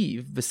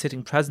perceive the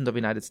sitting president of the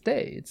United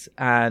States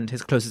and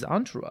his closest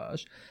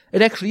entourage,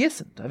 it actually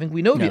isn't. I think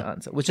we know the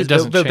answer, which is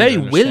they're very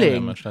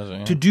willing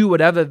to do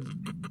whatever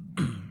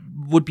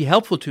would be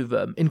helpful to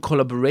them in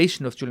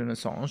collaboration with Julian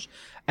Assange.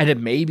 And it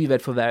may be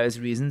that for various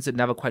reasons, it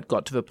never quite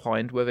got to the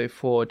point where they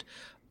thought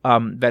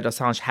that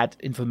Assange had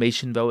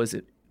information that was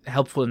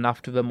helpful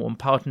enough to them or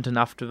important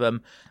enough to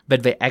them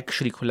that they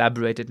actually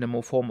collaborated in a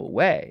more formal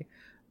way.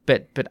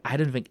 But I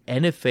don't think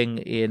anything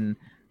in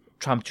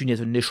Trump Jr.'s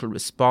initial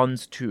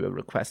response to a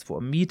request for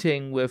a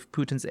meeting with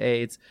Putin's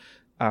aides,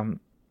 I'm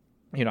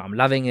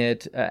loving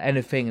it,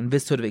 anything in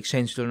this sort of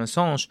exchange with Julian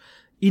Assange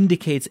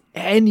indicates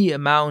any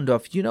amount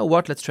of,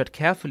 let's tread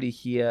carefully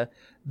here.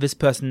 This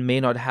person may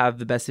not have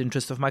the best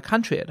interest of my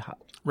country at heart.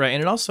 Right.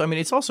 And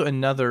it's also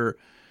another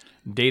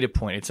data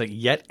point. It's like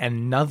yet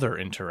another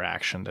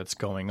interaction that's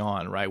going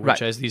on, right?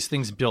 Which as these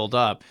things build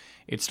up,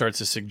 it starts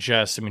to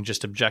suggest, I mean,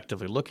 just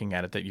objectively looking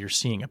at it, that you're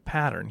seeing a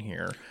pattern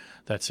here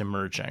that's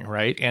emerging,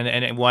 right?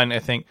 And one, I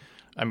think,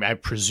 I mean, I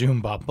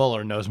presume Bob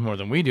Mueller knows more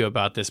than we do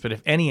about this, but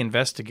if any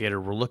investigator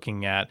were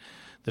looking at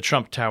the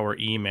Trump Tower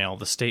email,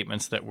 the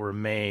statements that were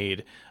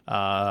made,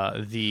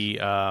 the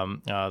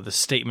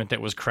statement that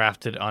was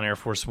crafted on Air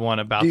Force One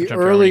about the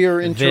Trump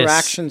earlier Tower,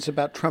 interactions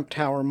about Trump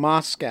Tower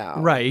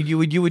Moscow. Right. You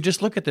would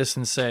just look at this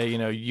and say,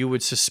 you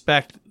would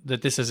suspect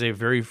that this is a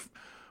very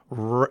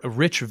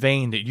rich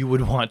vein that you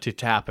would want to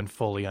tap and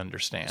fully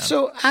understand.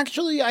 So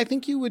actually, I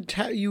think you would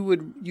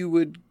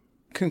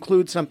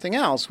conclude something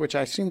else, which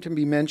I seem to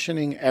be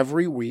mentioning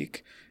every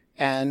week.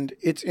 And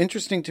it's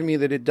interesting to me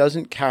that it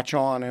doesn't catch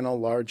on in the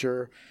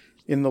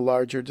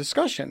larger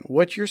discussion.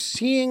 What you're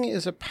seeing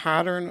is a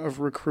pattern of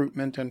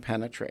recruitment and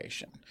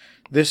penetration.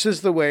 This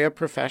is the way a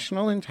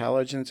professional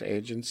intelligence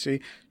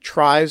agency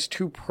tries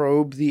to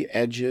probe the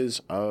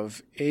edges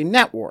of a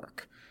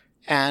network.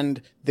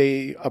 And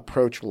they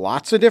approach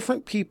lots of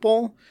different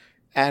people,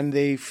 and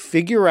they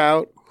figure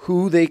out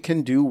who they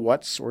can do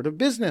what sort of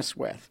business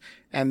with.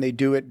 And they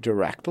do it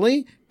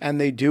directly,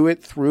 and they do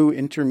it through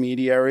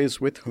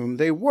intermediaries with whom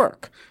they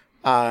work.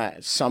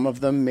 Some of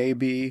them may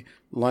be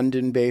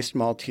London-based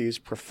Maltese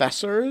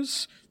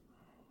professors,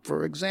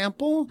 for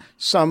example.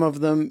 Some of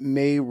them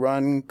may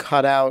run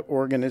cutout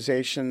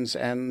organizations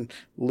and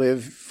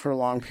live for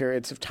long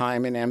periods of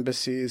time in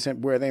embassies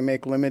where they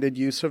make limited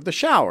use of the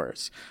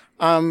showers.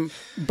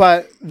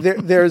 But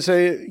there's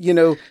a,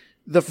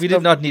 We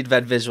did not need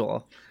that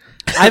visual.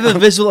 I have a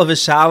visual of a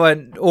shower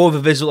or the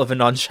visual of a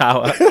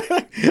non-shower.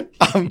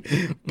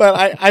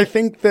 But I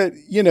think that,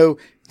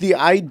 the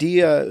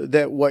idea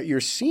that what you're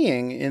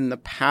seeing in the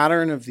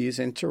pattern of these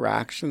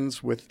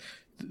interactions with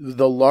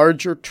the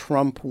larger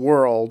Trump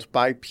world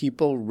by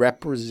people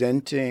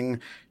representing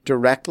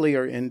directly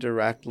or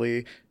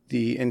indirectly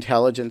the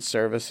intelligence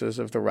services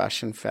of the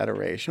Russian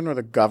Federation or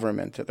the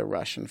government of the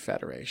Russian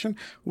Federation,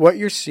 what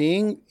you're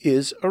seeing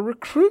is a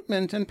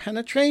recruitment and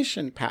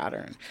penetration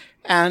pattern.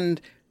 And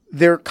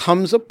there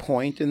comes a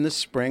point in the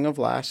spring of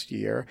last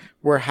year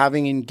where,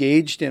 having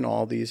engaged in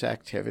all these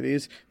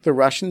activities, the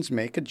Russians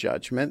make a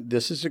judgment.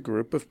 This is a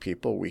group of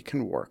people we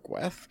can work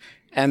with.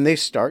 And they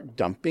start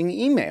dumping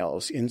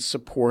emails in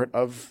support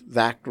of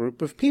that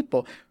group of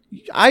people.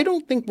 I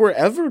don't think we're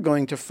ever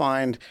going to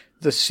find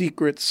the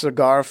secret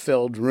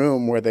cigar-filled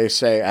room where they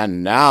say,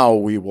 and now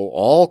we will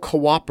all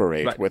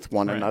cooperate with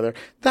one another.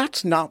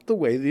 That's not the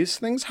way these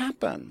things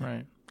happen.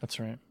 Right. That's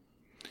right.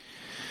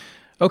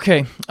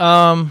 Okay,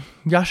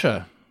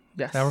 Yasha.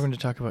 Yes. Now we're going to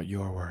talk about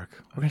your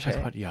work. We're going to talk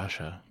about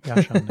Yasha.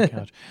 Yasha on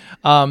the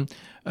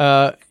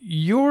couch.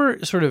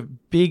 Your sort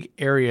of big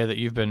area that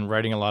you've been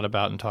writing a lot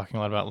about and talking a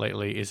lot about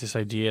lately is this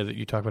idea that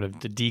you talk about of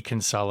the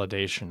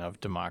deconsolidation of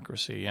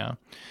democracy. Yeah.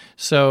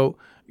 So,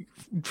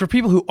 for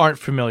people who aren't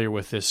familiar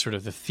with this sort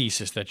of the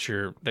thesis that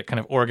kind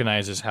of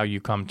organizes how you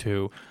come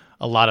to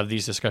a lot of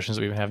these discussions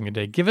that we've been having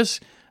today, give us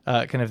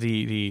kind of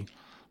the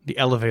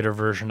elevator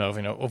version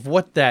of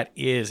what that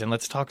is, and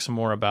let's talk some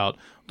more about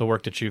the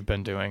work that you've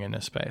been doing in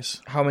this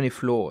space. How many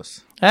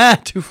floors?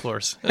 2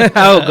 floors. Oh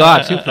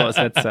God, 2 floors.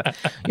 That's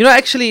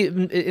actually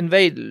in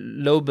very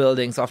low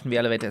buildings, often the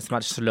elevator is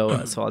much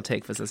slower. So I'll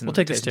take this as an. We'll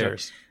take the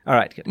stairs. All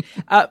right. Good.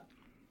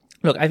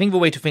 Look, I think the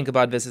way to think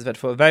about this is that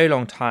for a very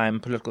long time,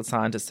 political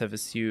scientists have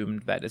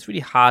assumed that it's really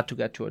hard to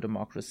get to a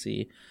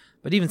democracy.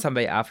 But even some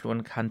very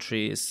affluent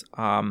countries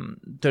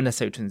don't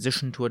necessarily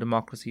transition to a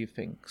democracy.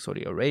 Think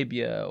Saudi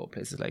Arabia or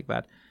places like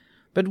that.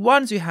 But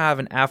once you have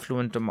an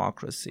affluent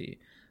democracy,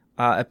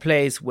 a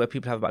place where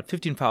people have about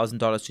 $15,000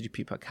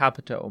 GDP per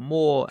capita or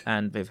more,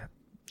 and they've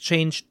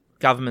changed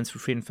governments for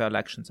free and fair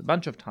elections a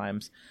bunch of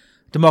times,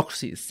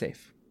 democracy is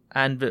safe.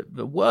 And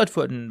the word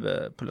for it in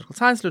the political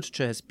science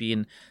literature has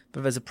been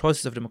that there's a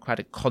process of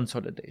democratic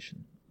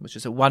consolidation, which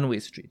is a one-way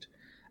street.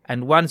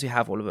 And once you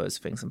have all of those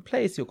things in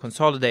place, you're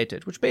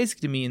consolidated, which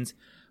basically means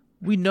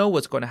we know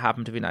what's going to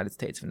happen to the United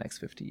States in the next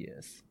 50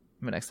 years,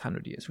 in the next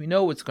 100 years. We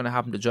know what's going to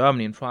happen to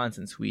Germany and France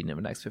and Sweden in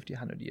the next 50,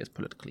 100 years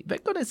politically. They're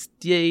going to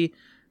stay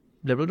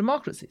liberal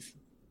democracies,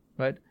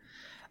 right?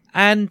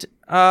 And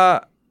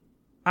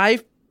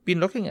I've been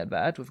looking at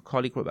that with a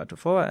colleague, Roberto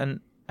Fora,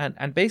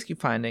 and basically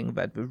finding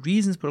that the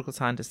reasons political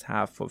scientists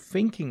have for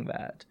thinking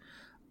that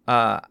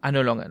are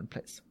no longer in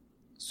place.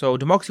 So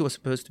democracy was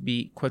supposed to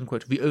be, quote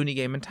unquote, the only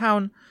game in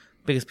town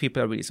because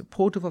people are really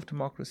supportive of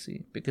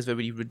democracy, because they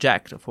really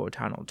reject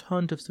authoritarian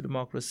alternatives to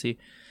democracy,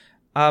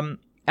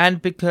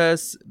 and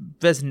because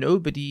there's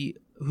nobody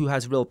who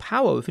has real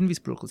power within these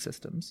political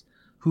systems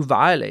who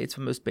violates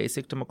the most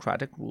basic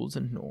democratic rules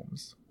and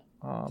norms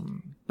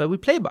that we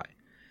play by.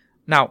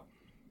 Now,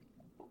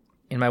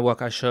 in my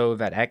work, I show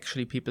that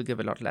actually people give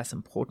a lot less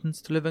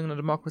importance to living in a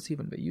democracy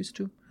than they used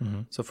to.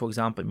 Mm-hmm. So, for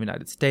example, in the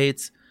United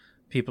States,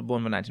 people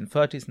born in the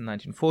 1930s and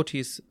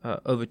 1940s,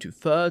 over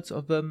 2/3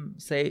 of them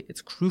say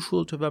it's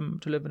crucial to them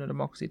to live in a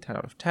democracy, 10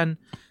 out of 10.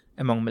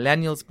 Among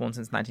millennials born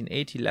since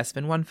 1980, less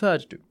than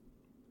 1/3 do.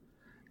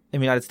 in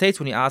the United States,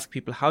 when you ask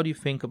people, how do you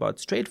think about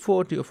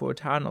straightforwardly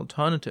authoritarian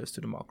alternatives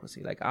to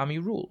democracy, like army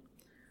rule?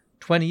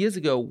 20 years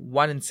ago,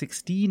 1 in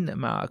 16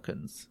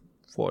 Americans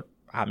fought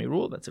army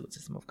rule, that's a good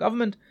system of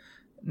government.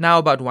 Now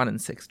about 1 in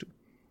 6 do.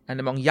 And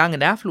among young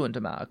and affluent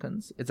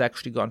Americans, it's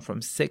actually gone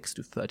from 6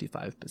 to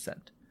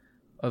 35%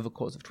 over the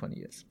course of 20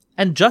 years.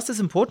 And just as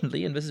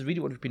importantly, and this is really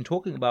what we've been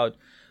talking about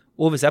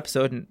all this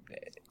episode and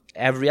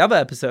every other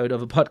episode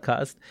of a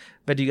podcast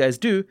that you guys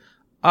do,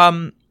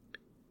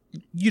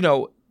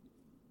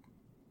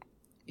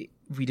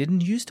 we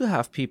didn't used to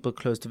have people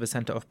close to the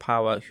center of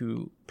power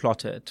who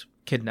plotted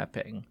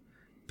kidnapping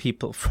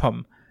people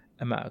from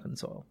American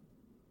soil.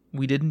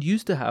 We didn't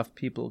used to have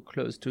people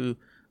close to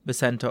the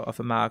center of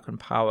American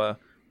power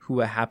who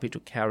were happy to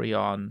carry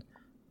on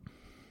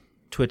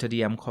Twitter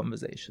DM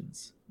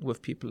conversations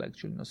with people like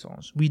Julian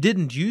Assange. We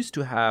didn't used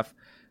to have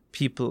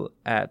people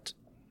at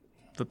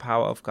the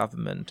power of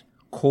government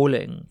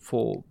calling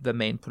for the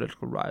main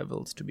political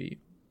rivals to be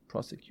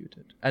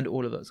prosecuted and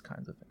all of those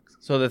kinds of things.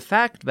 So the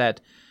fact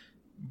that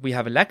we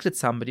have elected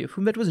somebody of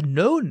whom that was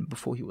known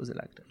before he was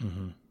elected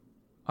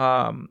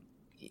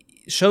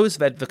shows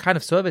that the kind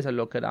of surveys I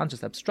look at aren't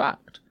just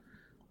abstract.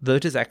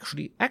 Voters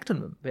actually act on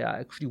them. They are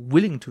actually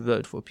willing to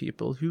vote for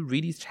people who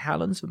really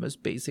challenge the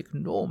most basic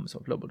norms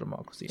of global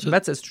democracy. And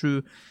that's as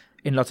true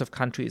in lots of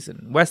countries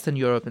in Western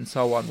Europe and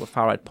so on, where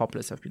far-right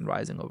populists have been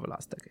rising over the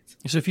last decades.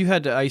 So if you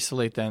had to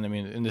isolate then, I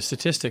mean, and the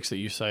statistics that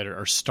you cite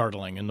are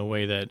startling in the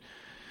way that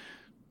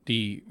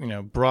the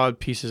broad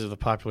pieces of the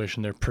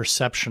population, their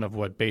perception of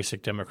what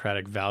basic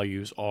democratic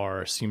values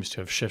are seems to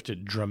have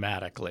shifted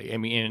dramatically. I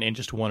mean, in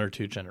just 1 or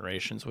 2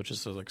 generations, which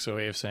is like a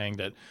way of saying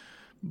that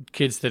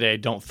kids today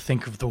don't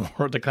think of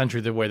the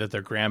country the way that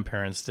their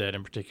grandparents did,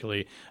 and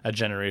particularly a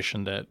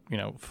generation that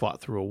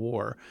fought through a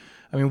war.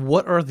 I mean,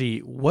 what are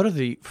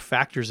the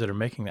factors that are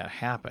making that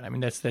happen? I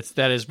mean,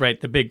 that is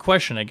right, the big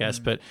question, I guess.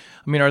 But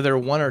I mean, are there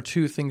 1 or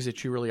 2 things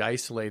that you really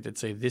isolate that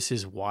say this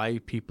is why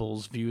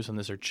people's views on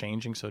this are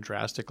changing so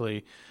drastically?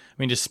 I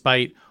mean,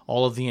 despite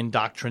all of the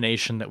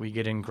indoctrination that we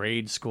get in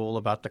grade school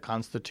about the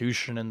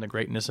Constitution and the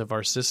greatness of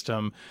our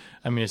system,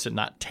 I mean, is it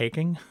not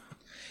taking?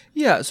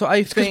 Yeah, so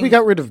I think because we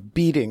got rid of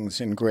beatings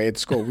in grade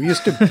school. We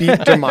used to beat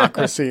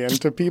democracy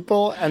into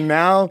people, and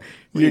now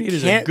it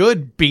is a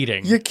good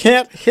beating. You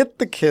can't hit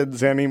the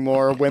kids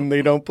anymore when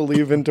they don't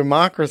believe in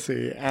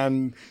democracy,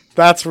 and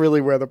that's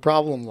really where the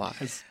problem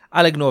lies.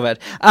 I'll ignore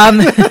that.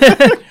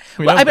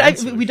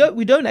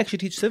 We don't actually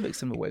teach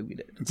civics in the way we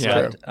did. Yeah.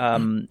 Right?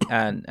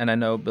 And I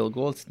know Bill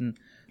Galston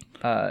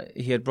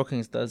here at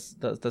Brookings has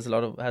done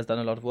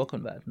a lot of work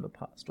on that in the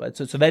past, right?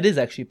 So that is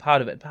actually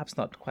part of it. Perhaps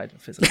not quite a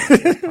physical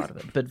part of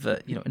it, but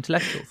the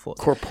intellectual force,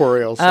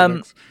 corporeal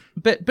civics.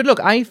 But look,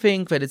 I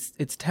think that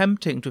it's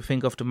tempting to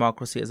think of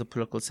democracy as a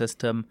political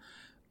system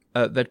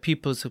that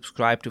people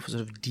subscribe to for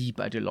sort of deep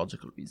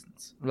ideological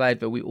reasons, right?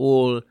 Where we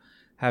all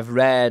have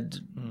read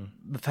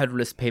the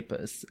Federalist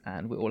Papers,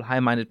 and we're all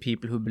high-minded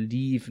people who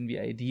believe in the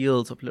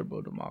ideals of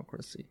liberal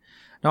democracy.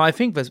 Now, I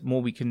think there's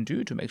more we can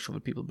do to make sure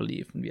that people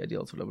believe in the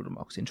ideals of liberal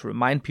democracy and to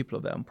remind people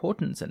of their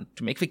importance and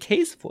to make the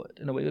case for it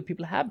in a way that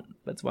people haven't.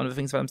 That's one of the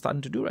things that I'm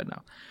starting to do right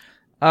now.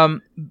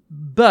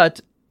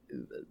 But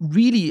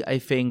really, I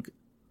think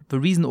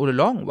the reason all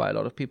along why a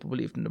lot of people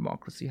believed in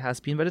democracy has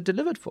been that it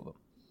delivered for them.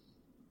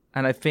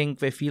 And I think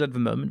they feel at the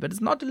moment that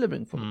it's not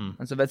delivering for them.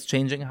 And so that's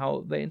changing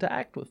how they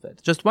interact with it.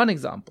 Just one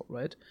example,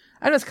 right?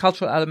 And there's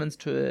cultural elements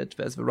to it.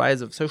 There's the rise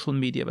of social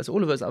media. There's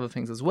all of those other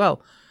things as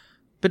well.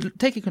 But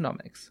take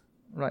economics,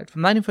 right?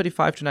 From 1945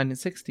 to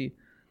 1960,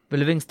 the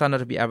living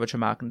standard of the average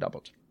American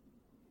doubled.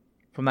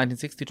 From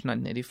 1960 to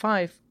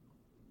 1985,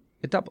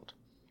 it doubled.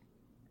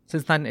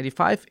 Since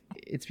 1985,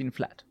 it's been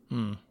flat.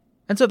 And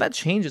so that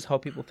changes how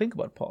people think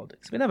about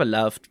politics. We never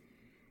loved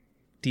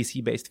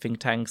DC-based think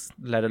tanks,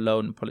 let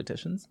alone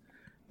politicians.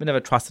 We never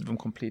trusted them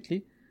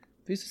completely.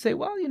 We used to say,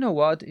 well, you know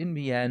what? In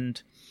the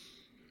end,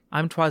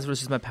 I'm twice as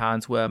rich as my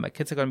parents were. My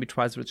kids are going to be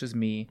twice as rich as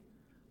me.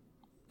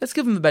 Let's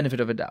give them the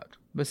benefit of a doubt.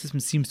 The system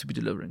seems to be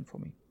delivering for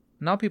me.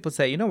 Now people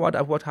say, you know what?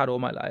 I've worked hard all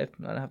my life.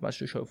 I don't have much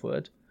to show for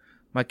it.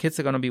 My kids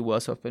are going to be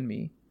worse off than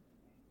me.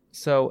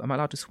 So am I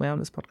allowed to swear on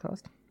this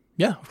podcast?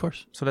 Yeah, of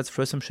course. So let's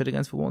throw some shit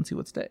against the wall and see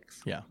what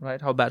sticks. Yeah. Right?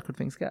 How bad could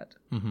things get?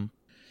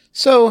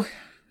 So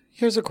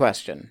here's a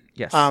question.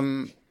 Yes.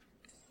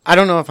 I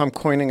don't know if I'm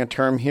coining a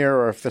term here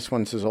or if this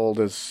one's as old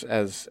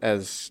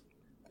as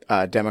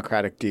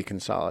democratic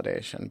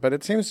deconsolidation, but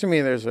it seems to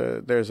me there's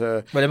a.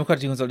 Well,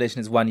 democratic deconsolidation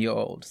is 1 year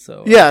old,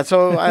 so yeah.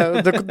 So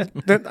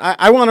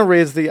I want to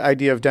raise the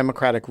idea of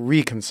democratic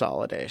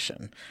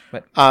reconsolidation,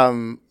 right.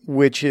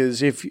 which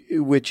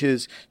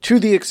is to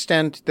the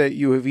extent that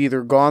you have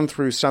either gone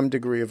through some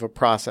degree of a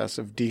process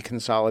of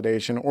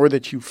deconsolidation or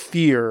that you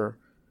fear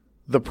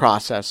the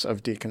process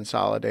of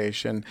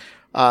deconsolidation,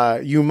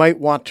 you might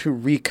want to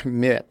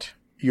recommit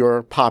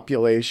your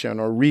population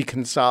or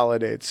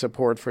reconsolidate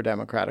support for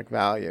democratic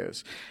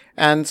values.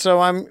 And so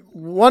I'm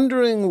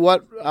wondering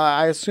what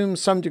I assume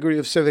some degree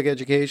of civic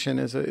education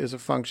is a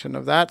function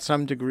of that,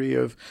 some degree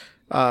of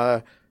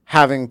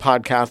having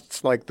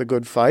podcasts like The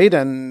Good Fight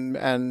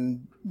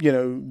and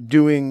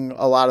doing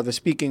a lot of the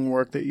speaking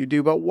work that you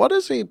do. But what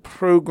does a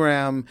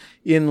program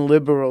in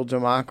liberal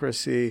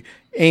democracy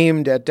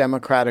aimed at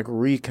democratic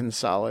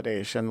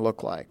reconsolidation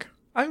look like?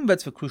 I think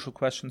that's the crucial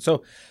question.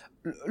 So,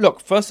 look,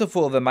 first of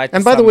all, there might be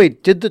And by the way,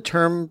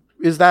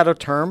 is that a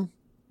term?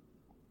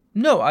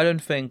 No, I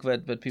don't think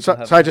that people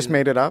have... So I just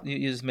made it up?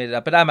 You just made it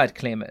up, but I might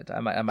claim it.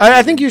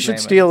 I think you should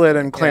steal it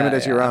and claim it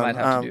as your own. I might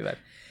have to do that.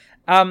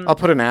 I'll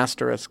put an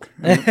asterisk.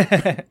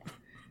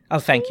 Oh,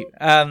 thank you.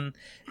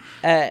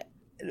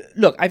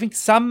 Look, I think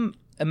some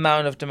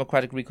amount of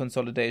democratic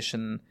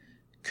reconsolidation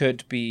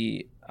could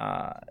be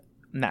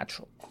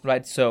natural,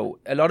 right? So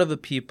a lot of the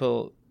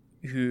people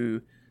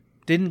who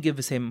didn't give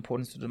the same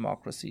importance to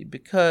democracy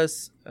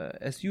because,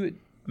 as you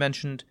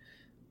mentioned,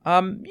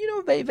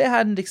 they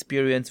hadn't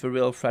experienced the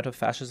real threat of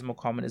fascism or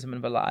communism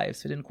in their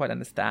lives. They didn't quite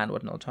understand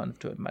what an alternative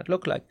to it might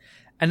look like.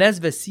 And as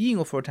they're seeing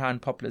authoritarian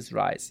populists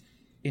rise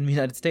in the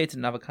United States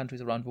and in other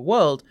countries around the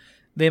world,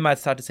 they might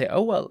start to say,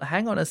 oh, well,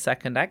 hang on a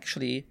second,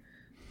 actually,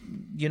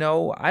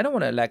 I don't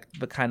want to elect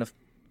the kind of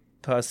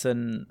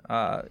person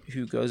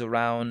who goes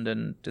around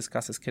and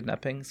discusses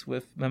kidnappings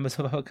with members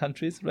of our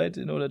countries, right,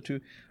 in order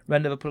to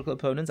render the political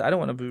opponents. I don't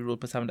want to be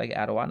ruled by someone like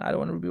Erdogan. I don't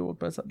want to be ruled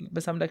by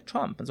someone like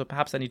Trump. And so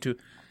perhaps I need to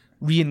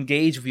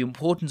re-engage with the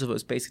importance of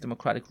those basic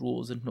democratic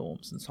rules and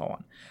norms and so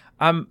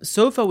on.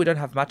 So far, we don't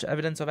have much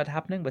evidence of that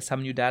happening. There's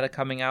some new data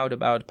coming out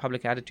about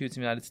public attitudes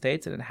in the United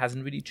States, and it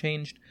hasn't really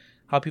changed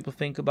how people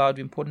think about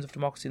the importance of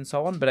democracy and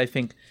so on. But I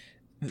think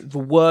the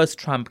worse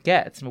Trump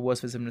gets and the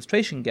worse his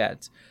administration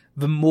gets,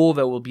 the more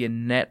there will be a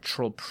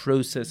natural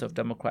process of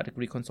democratic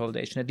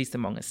reconsolidation, at least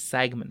among a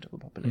segment of the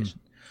population.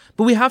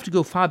 But we have to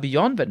go far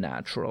beyond the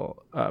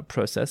natural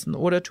process in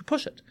order to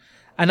push it.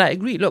 And I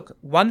agree. Look,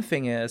 one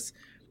thing is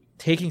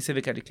taking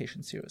civic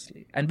education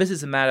seriously. And this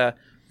is a matter,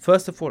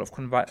 first of all,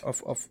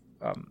 of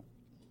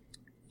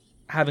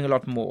having a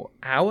lot more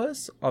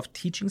hours of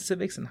teaching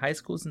civics in high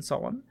schools and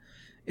so on.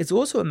 It's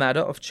also a matter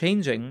of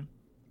changing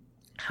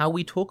how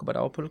we talk about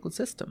our political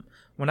system.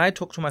 When I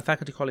talk to my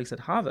faculty colleagues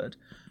at Harvard,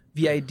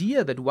 the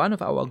idea that one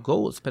of our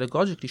goals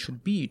pedagogically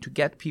should be to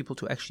get people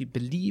to actually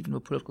believe in the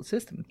political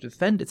system, to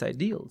defend its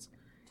ideals,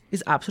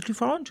 is absolutely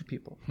foreign to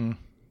people.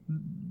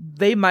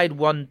 They might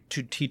want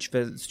to teach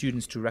their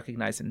students to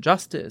recognize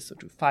injustice or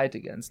to fight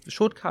against the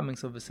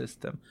shortcomings of the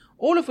system,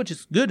 all of which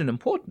is good and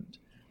important.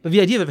 But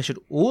the idea that they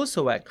should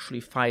also actually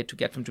fight to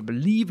get them to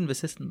believe in the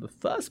system in the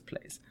first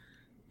place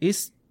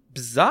is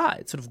bizarre.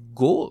 It's sort of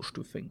gauche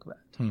to think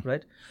that,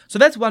 right? So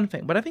that's one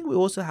thing. But I think we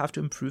also have to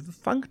improve the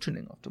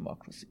functioning of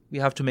democracy. We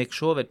have to make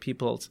sure that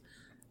people's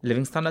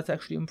living standards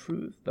actually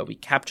improve, that we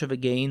capture the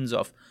gains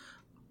of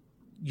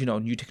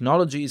new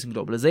technologies and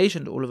globalization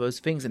and all of those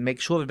things and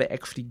make sure that they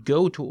actually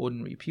go to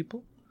ordinary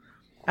people.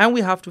 And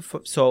we have to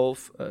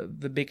solve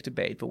the big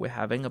debate that we're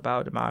having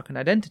about American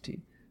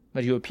identity,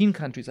 that European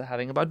countries are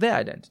having about their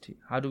identity.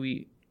 How do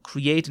we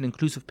create an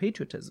inclusive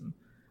patriotism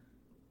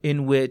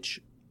in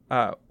which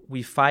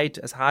we fight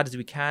as hard as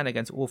we can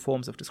against all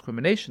forms of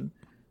discrimination,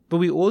 but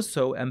we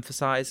also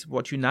emphasize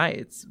what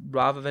unites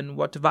rather than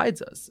what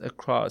divides us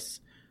across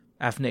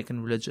ethnic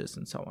and religious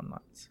and so on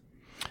lines.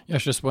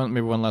 Yes, just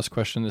maybe one last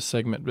question in this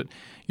segment, but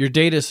your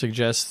data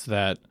suggests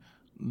that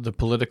the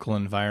political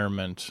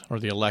environment or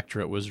the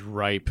electorate was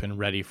ripe and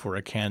ready for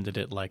a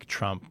candidate like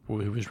Trump, who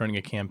was running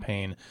a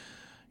campaign,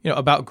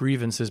 about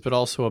grievances, but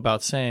also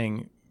about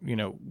saying,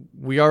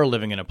 we are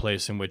living in a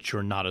place in which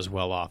you're not as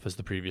well off as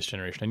the previous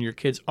generation, and your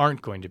kids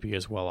aren't going to be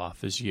as well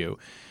off as you.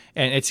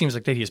 And it seems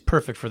like that he is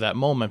perfect for that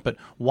moment, but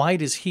why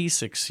does he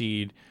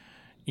succeed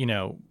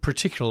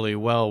particularly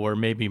well, or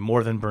maybe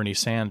more than Bernie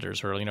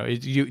Sanders? Or,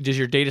 does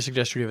your data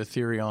suggest you have a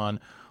theory on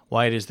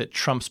why it is that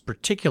Trump's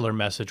particular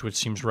message, which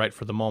seems right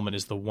for the moment,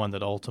 is the one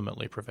that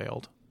ultimately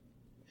prevailed?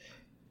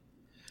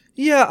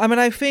 Yeah,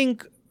 I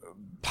think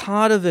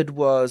part of it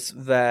was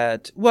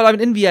that,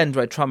 in the end,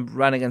 right, Trump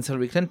ran against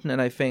Hillary Clinton,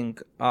 and I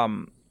think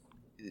one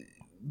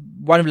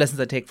of the lessons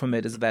I take from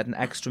it is that an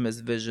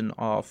extremist vision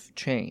of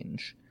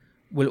change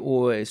will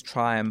always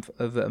triumph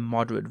over a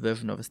moderate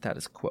vision of a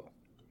status quo.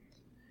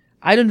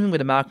 I don't think that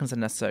Americans are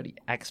necessarily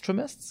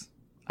extremists.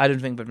 I don't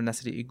think that they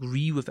necessarily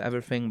agree with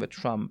everything that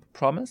Trump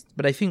promised.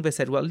 But I think they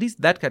said, well, at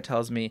least that guy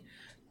tells me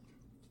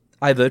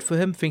I vote for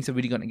him, things are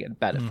really going to get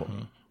better for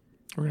me.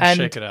 We're going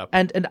to shake it up.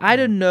 And I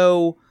don't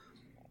know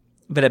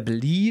that I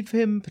believe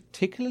him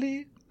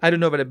particularly. I don't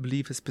know that I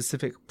believe his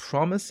specific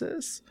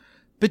promises.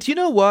 But you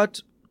know what?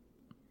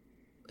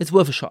 It's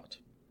worth a shot.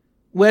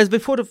 Whereas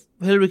before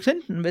Hillary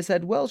Clinton, they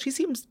said, well, she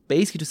seems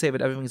basically to say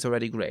that everything is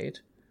already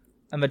great,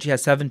 and that she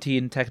has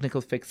 17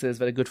 technical fixes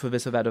that are good for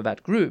this or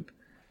that group.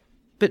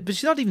 But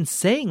she's not even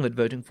saying that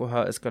voting for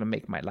her is going to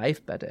make my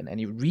life better in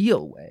any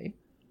real way.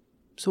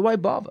 So why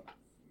bother?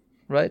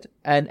 Right?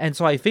 And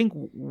so I think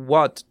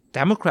what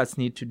Democrats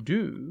need to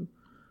do,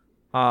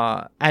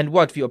 and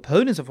what the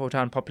opponents of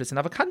authoritarian populists in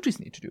other countries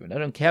need to do, and I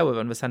don't care whether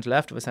on the center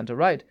left or the center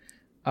right,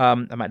 I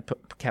might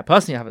care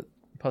personally, have a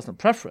personal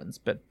preference,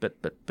 but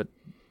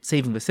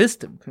saving the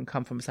system can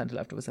come from the center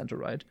left or the center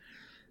right,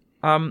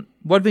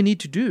 what we need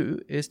to do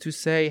is to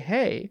say,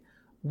 hey,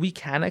 we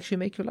can actually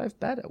make your life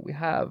better.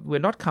 We're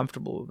not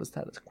comfortable with the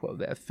status quo.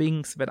 There are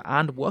things that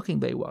aren't working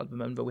very well,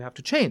 remember, we have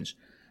to change.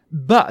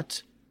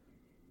 But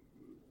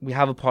we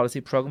have a policy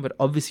program that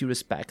obviously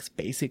respects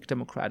basic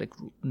democratic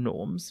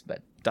norms,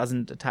 that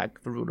doesn't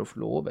attack the rule of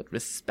law, that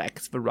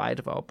respects the right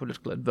of our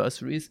political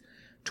adversaries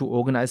to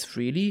organize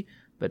freely,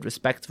 that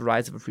respects the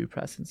rights of a free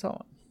press, and so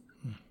on.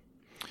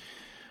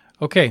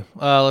 Okay,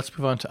 let's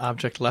move on to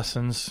object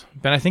lessons.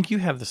 Ben, I think you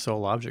have the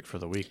sole object for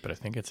the week, but I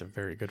think it's a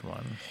very good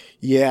one.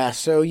 Yeah,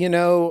 so,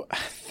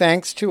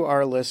 thanks to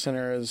our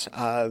listeners,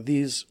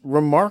 these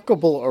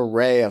remarkable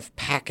array of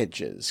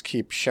packages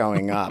keep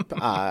showing up.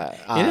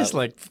 It is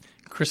like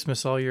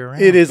Christmas all year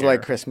round. It is here.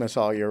 like Christmas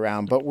all year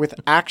round, but with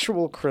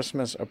actual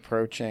Christmas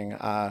approaching,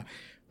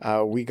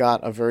 we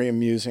got a very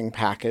amusing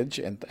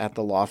package at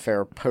the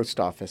Lawfare post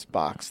office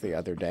box the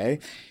other day.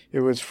 It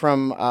was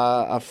from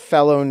a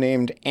fellow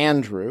named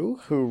Andrew,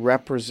 who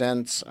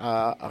represents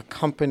a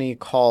company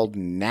called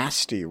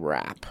Nasty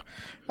Wrap,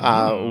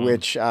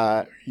 which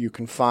you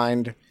can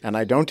find, and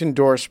I don't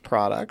endorse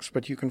products,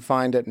 but you can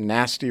find at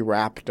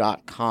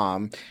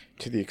nastywrap.com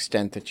to the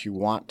extent that you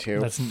want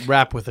to. That's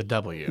wrap with a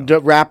W.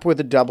 Wrap with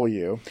a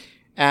W.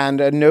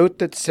 And a note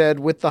that said,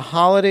 with the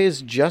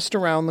holidays just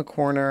around the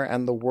corner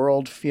and the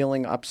world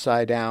feeling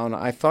upside down,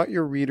 I thought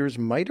your readers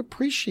might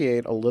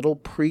appreciate a little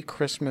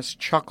pre-Christmas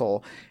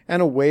chuckle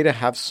and a way to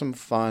have some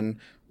fun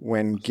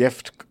when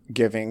gift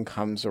giving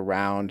comes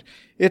around.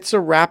 It's a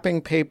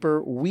wrapping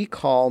paper we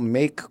call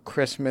Make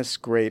Christmas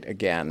Great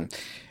Again.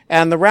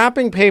 And the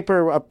wrapping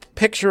paper, a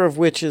picture of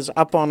which is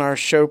up on our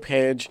show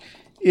page,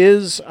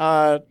 is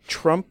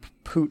Trump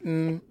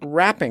Putin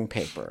wrapping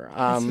paper.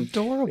 It's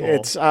adorable.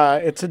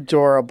 It's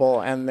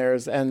adorable, and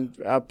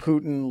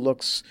Putin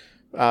looks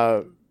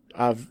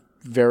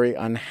very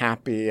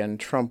unhappy, and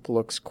Trump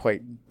looks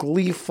quite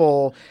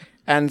gleeful,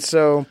 and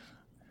so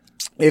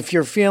if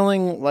you're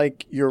feeling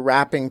like your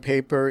wrapping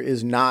paper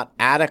is not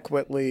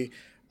adequately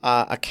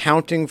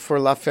accounting for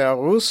l'affaire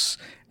russe,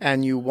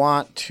 and you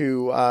want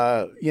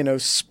to,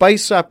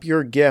 spice up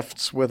your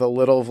gifts with a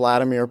little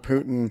Vladimir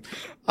Putin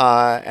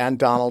and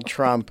Donald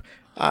Trump,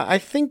 I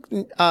think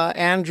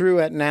Andrew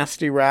at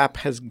Nasty Wrap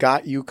has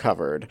got you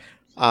covered.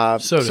 So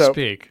to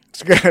speak.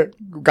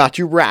 Got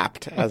you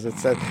wrapped, as it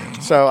said.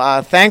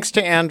 So thanks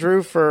to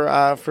Andrew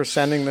for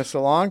sending this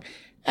along.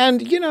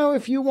 And,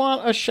 if you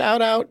want a shout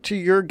out to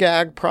your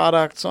gag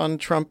products on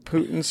Trump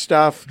Putin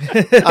stuff,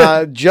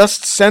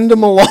 just send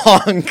them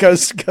along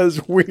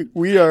because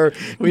we are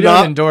we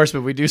don't endorse,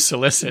 but we do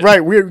solicit. Right.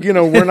 We're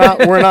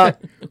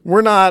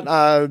not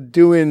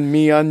doing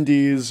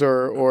MeUndies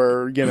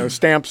or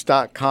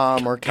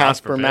stamps.com or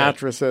Casper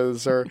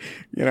mattresses or,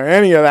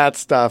 any of that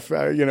stuff.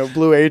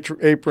 Blue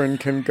Apron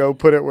can go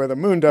put it where the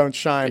moon don't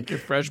shine. Take your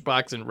fresh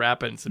box and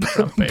wrap it in some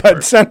Trump paper.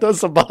 But send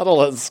us a bottle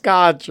of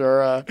scotch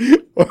or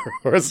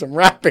some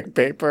wrapping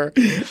paper,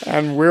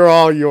 and we're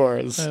all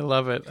yours. I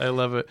love it.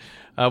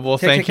 Well,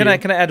 thank you.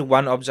 Can I add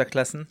one object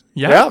lesson?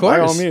 Yeah, of course. By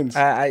all means.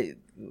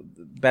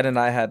 Ben and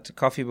I had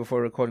coffee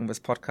before recording this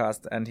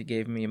podcast, and he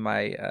gave me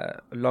my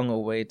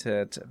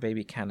long-awaited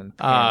baby Canon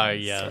pen.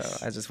 Yes.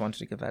 So I just wanted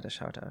to give that a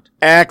shout-out.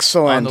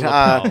 Excellent. On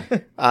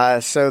the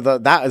lapel. So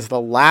that is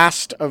the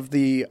last of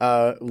the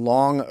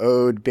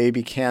long-owed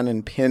baby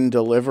Canon pin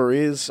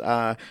deliveries.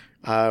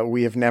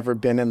 We have never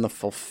been in the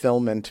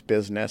fulfillment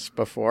business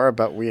before,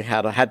 but we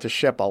had to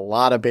ship a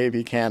lot of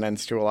baby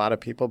cannons to a lot of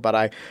people. But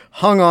I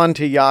hung on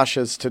to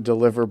Yasha's to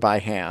deliver by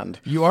hand.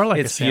 You are like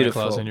It's a Santa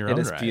beautiful. Claus in your own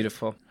right. It is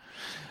beautiful.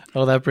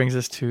 Well, that brings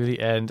us to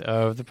the end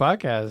of the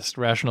podcast.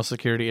 Rational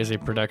Security is a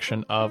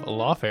production of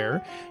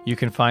Lawfare. You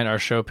can find our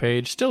show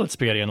page still at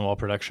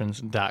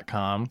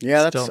spaghettionthewallproductions.com.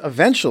 Yeah, that's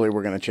eventually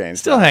we're going to change.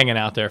 Still hanging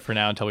out there for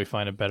now until we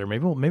find a better.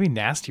 Maybe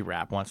Nasty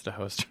Wrap wants to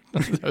host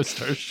our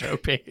show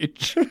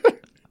page.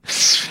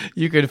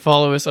 You can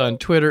follow us on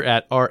Twitter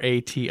at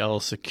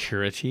RATL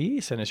Security.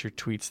 Send us your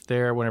tweets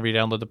there. Whenever you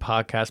download the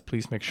podcast,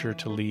 please make sure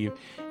to leave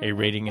a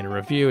rating and a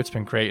review. It's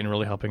been great and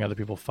really helping other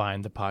people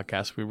find the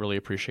podcast. We really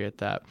appreciate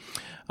that.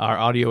 Our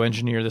audio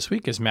engineer this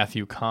week is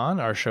Matthew Kahn.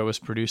 Our show is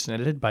produced and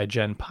edited by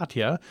Jen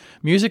Patia.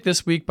 Music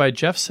this week by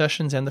Jeff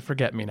Sessions and the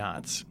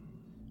Forget-Me-Nots.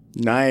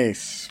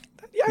 Nice.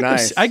 Yeah,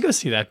 Nice. I go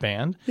see that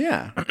band.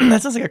 Yeah.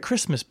 That sounds like a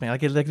Christmas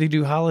band. Like they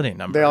do holiday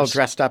numbers. They all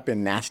dressed up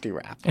in Nasty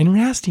Wrap. And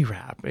Nasty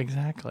Wrap,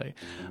 exactly.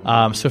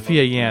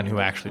 Sophia Yan, who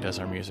actually does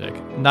our music.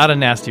 Not a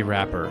nasty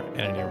rapper,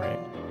 at any rate.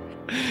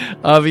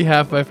 On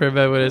behalf of my friend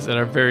Ben Wittes and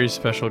our very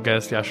special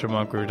guest, Yasha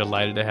Monk, we're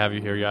delighted to have you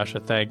here,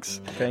 Yasha.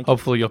 Thanks. Thank you.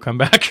 Hopefully you'll come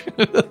back.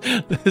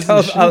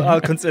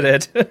 I'll consider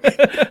it.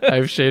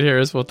 I'm Shane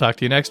Harris. We'll talk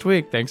to you next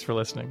week. Thanks for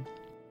listening.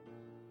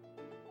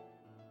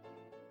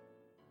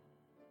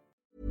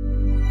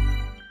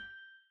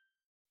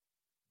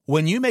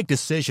 When you make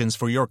decisions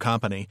for your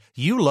company,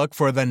 you look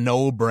for the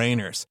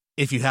no-brainers.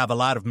 If you have a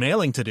lot of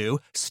mailing to do,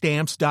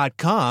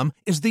 Stamps.com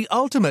is the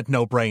ultimate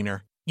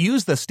no-brainer.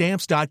 Use the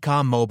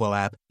Stamps.com mobile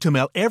app to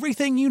mail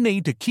everything you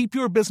need to keep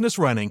your business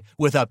running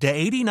with up to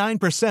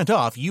 89%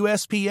 off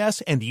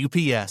USPS and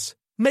UPS.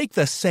 Make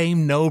the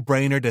same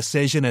no-brainer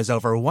decision as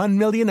over 1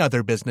 million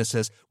other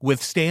businesses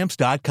with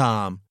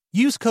Stamps.com.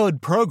 Use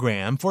code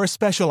PROGRAM for a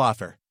special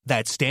offer.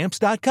 That's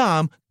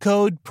Stamps.com,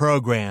 code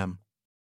PROGRAM.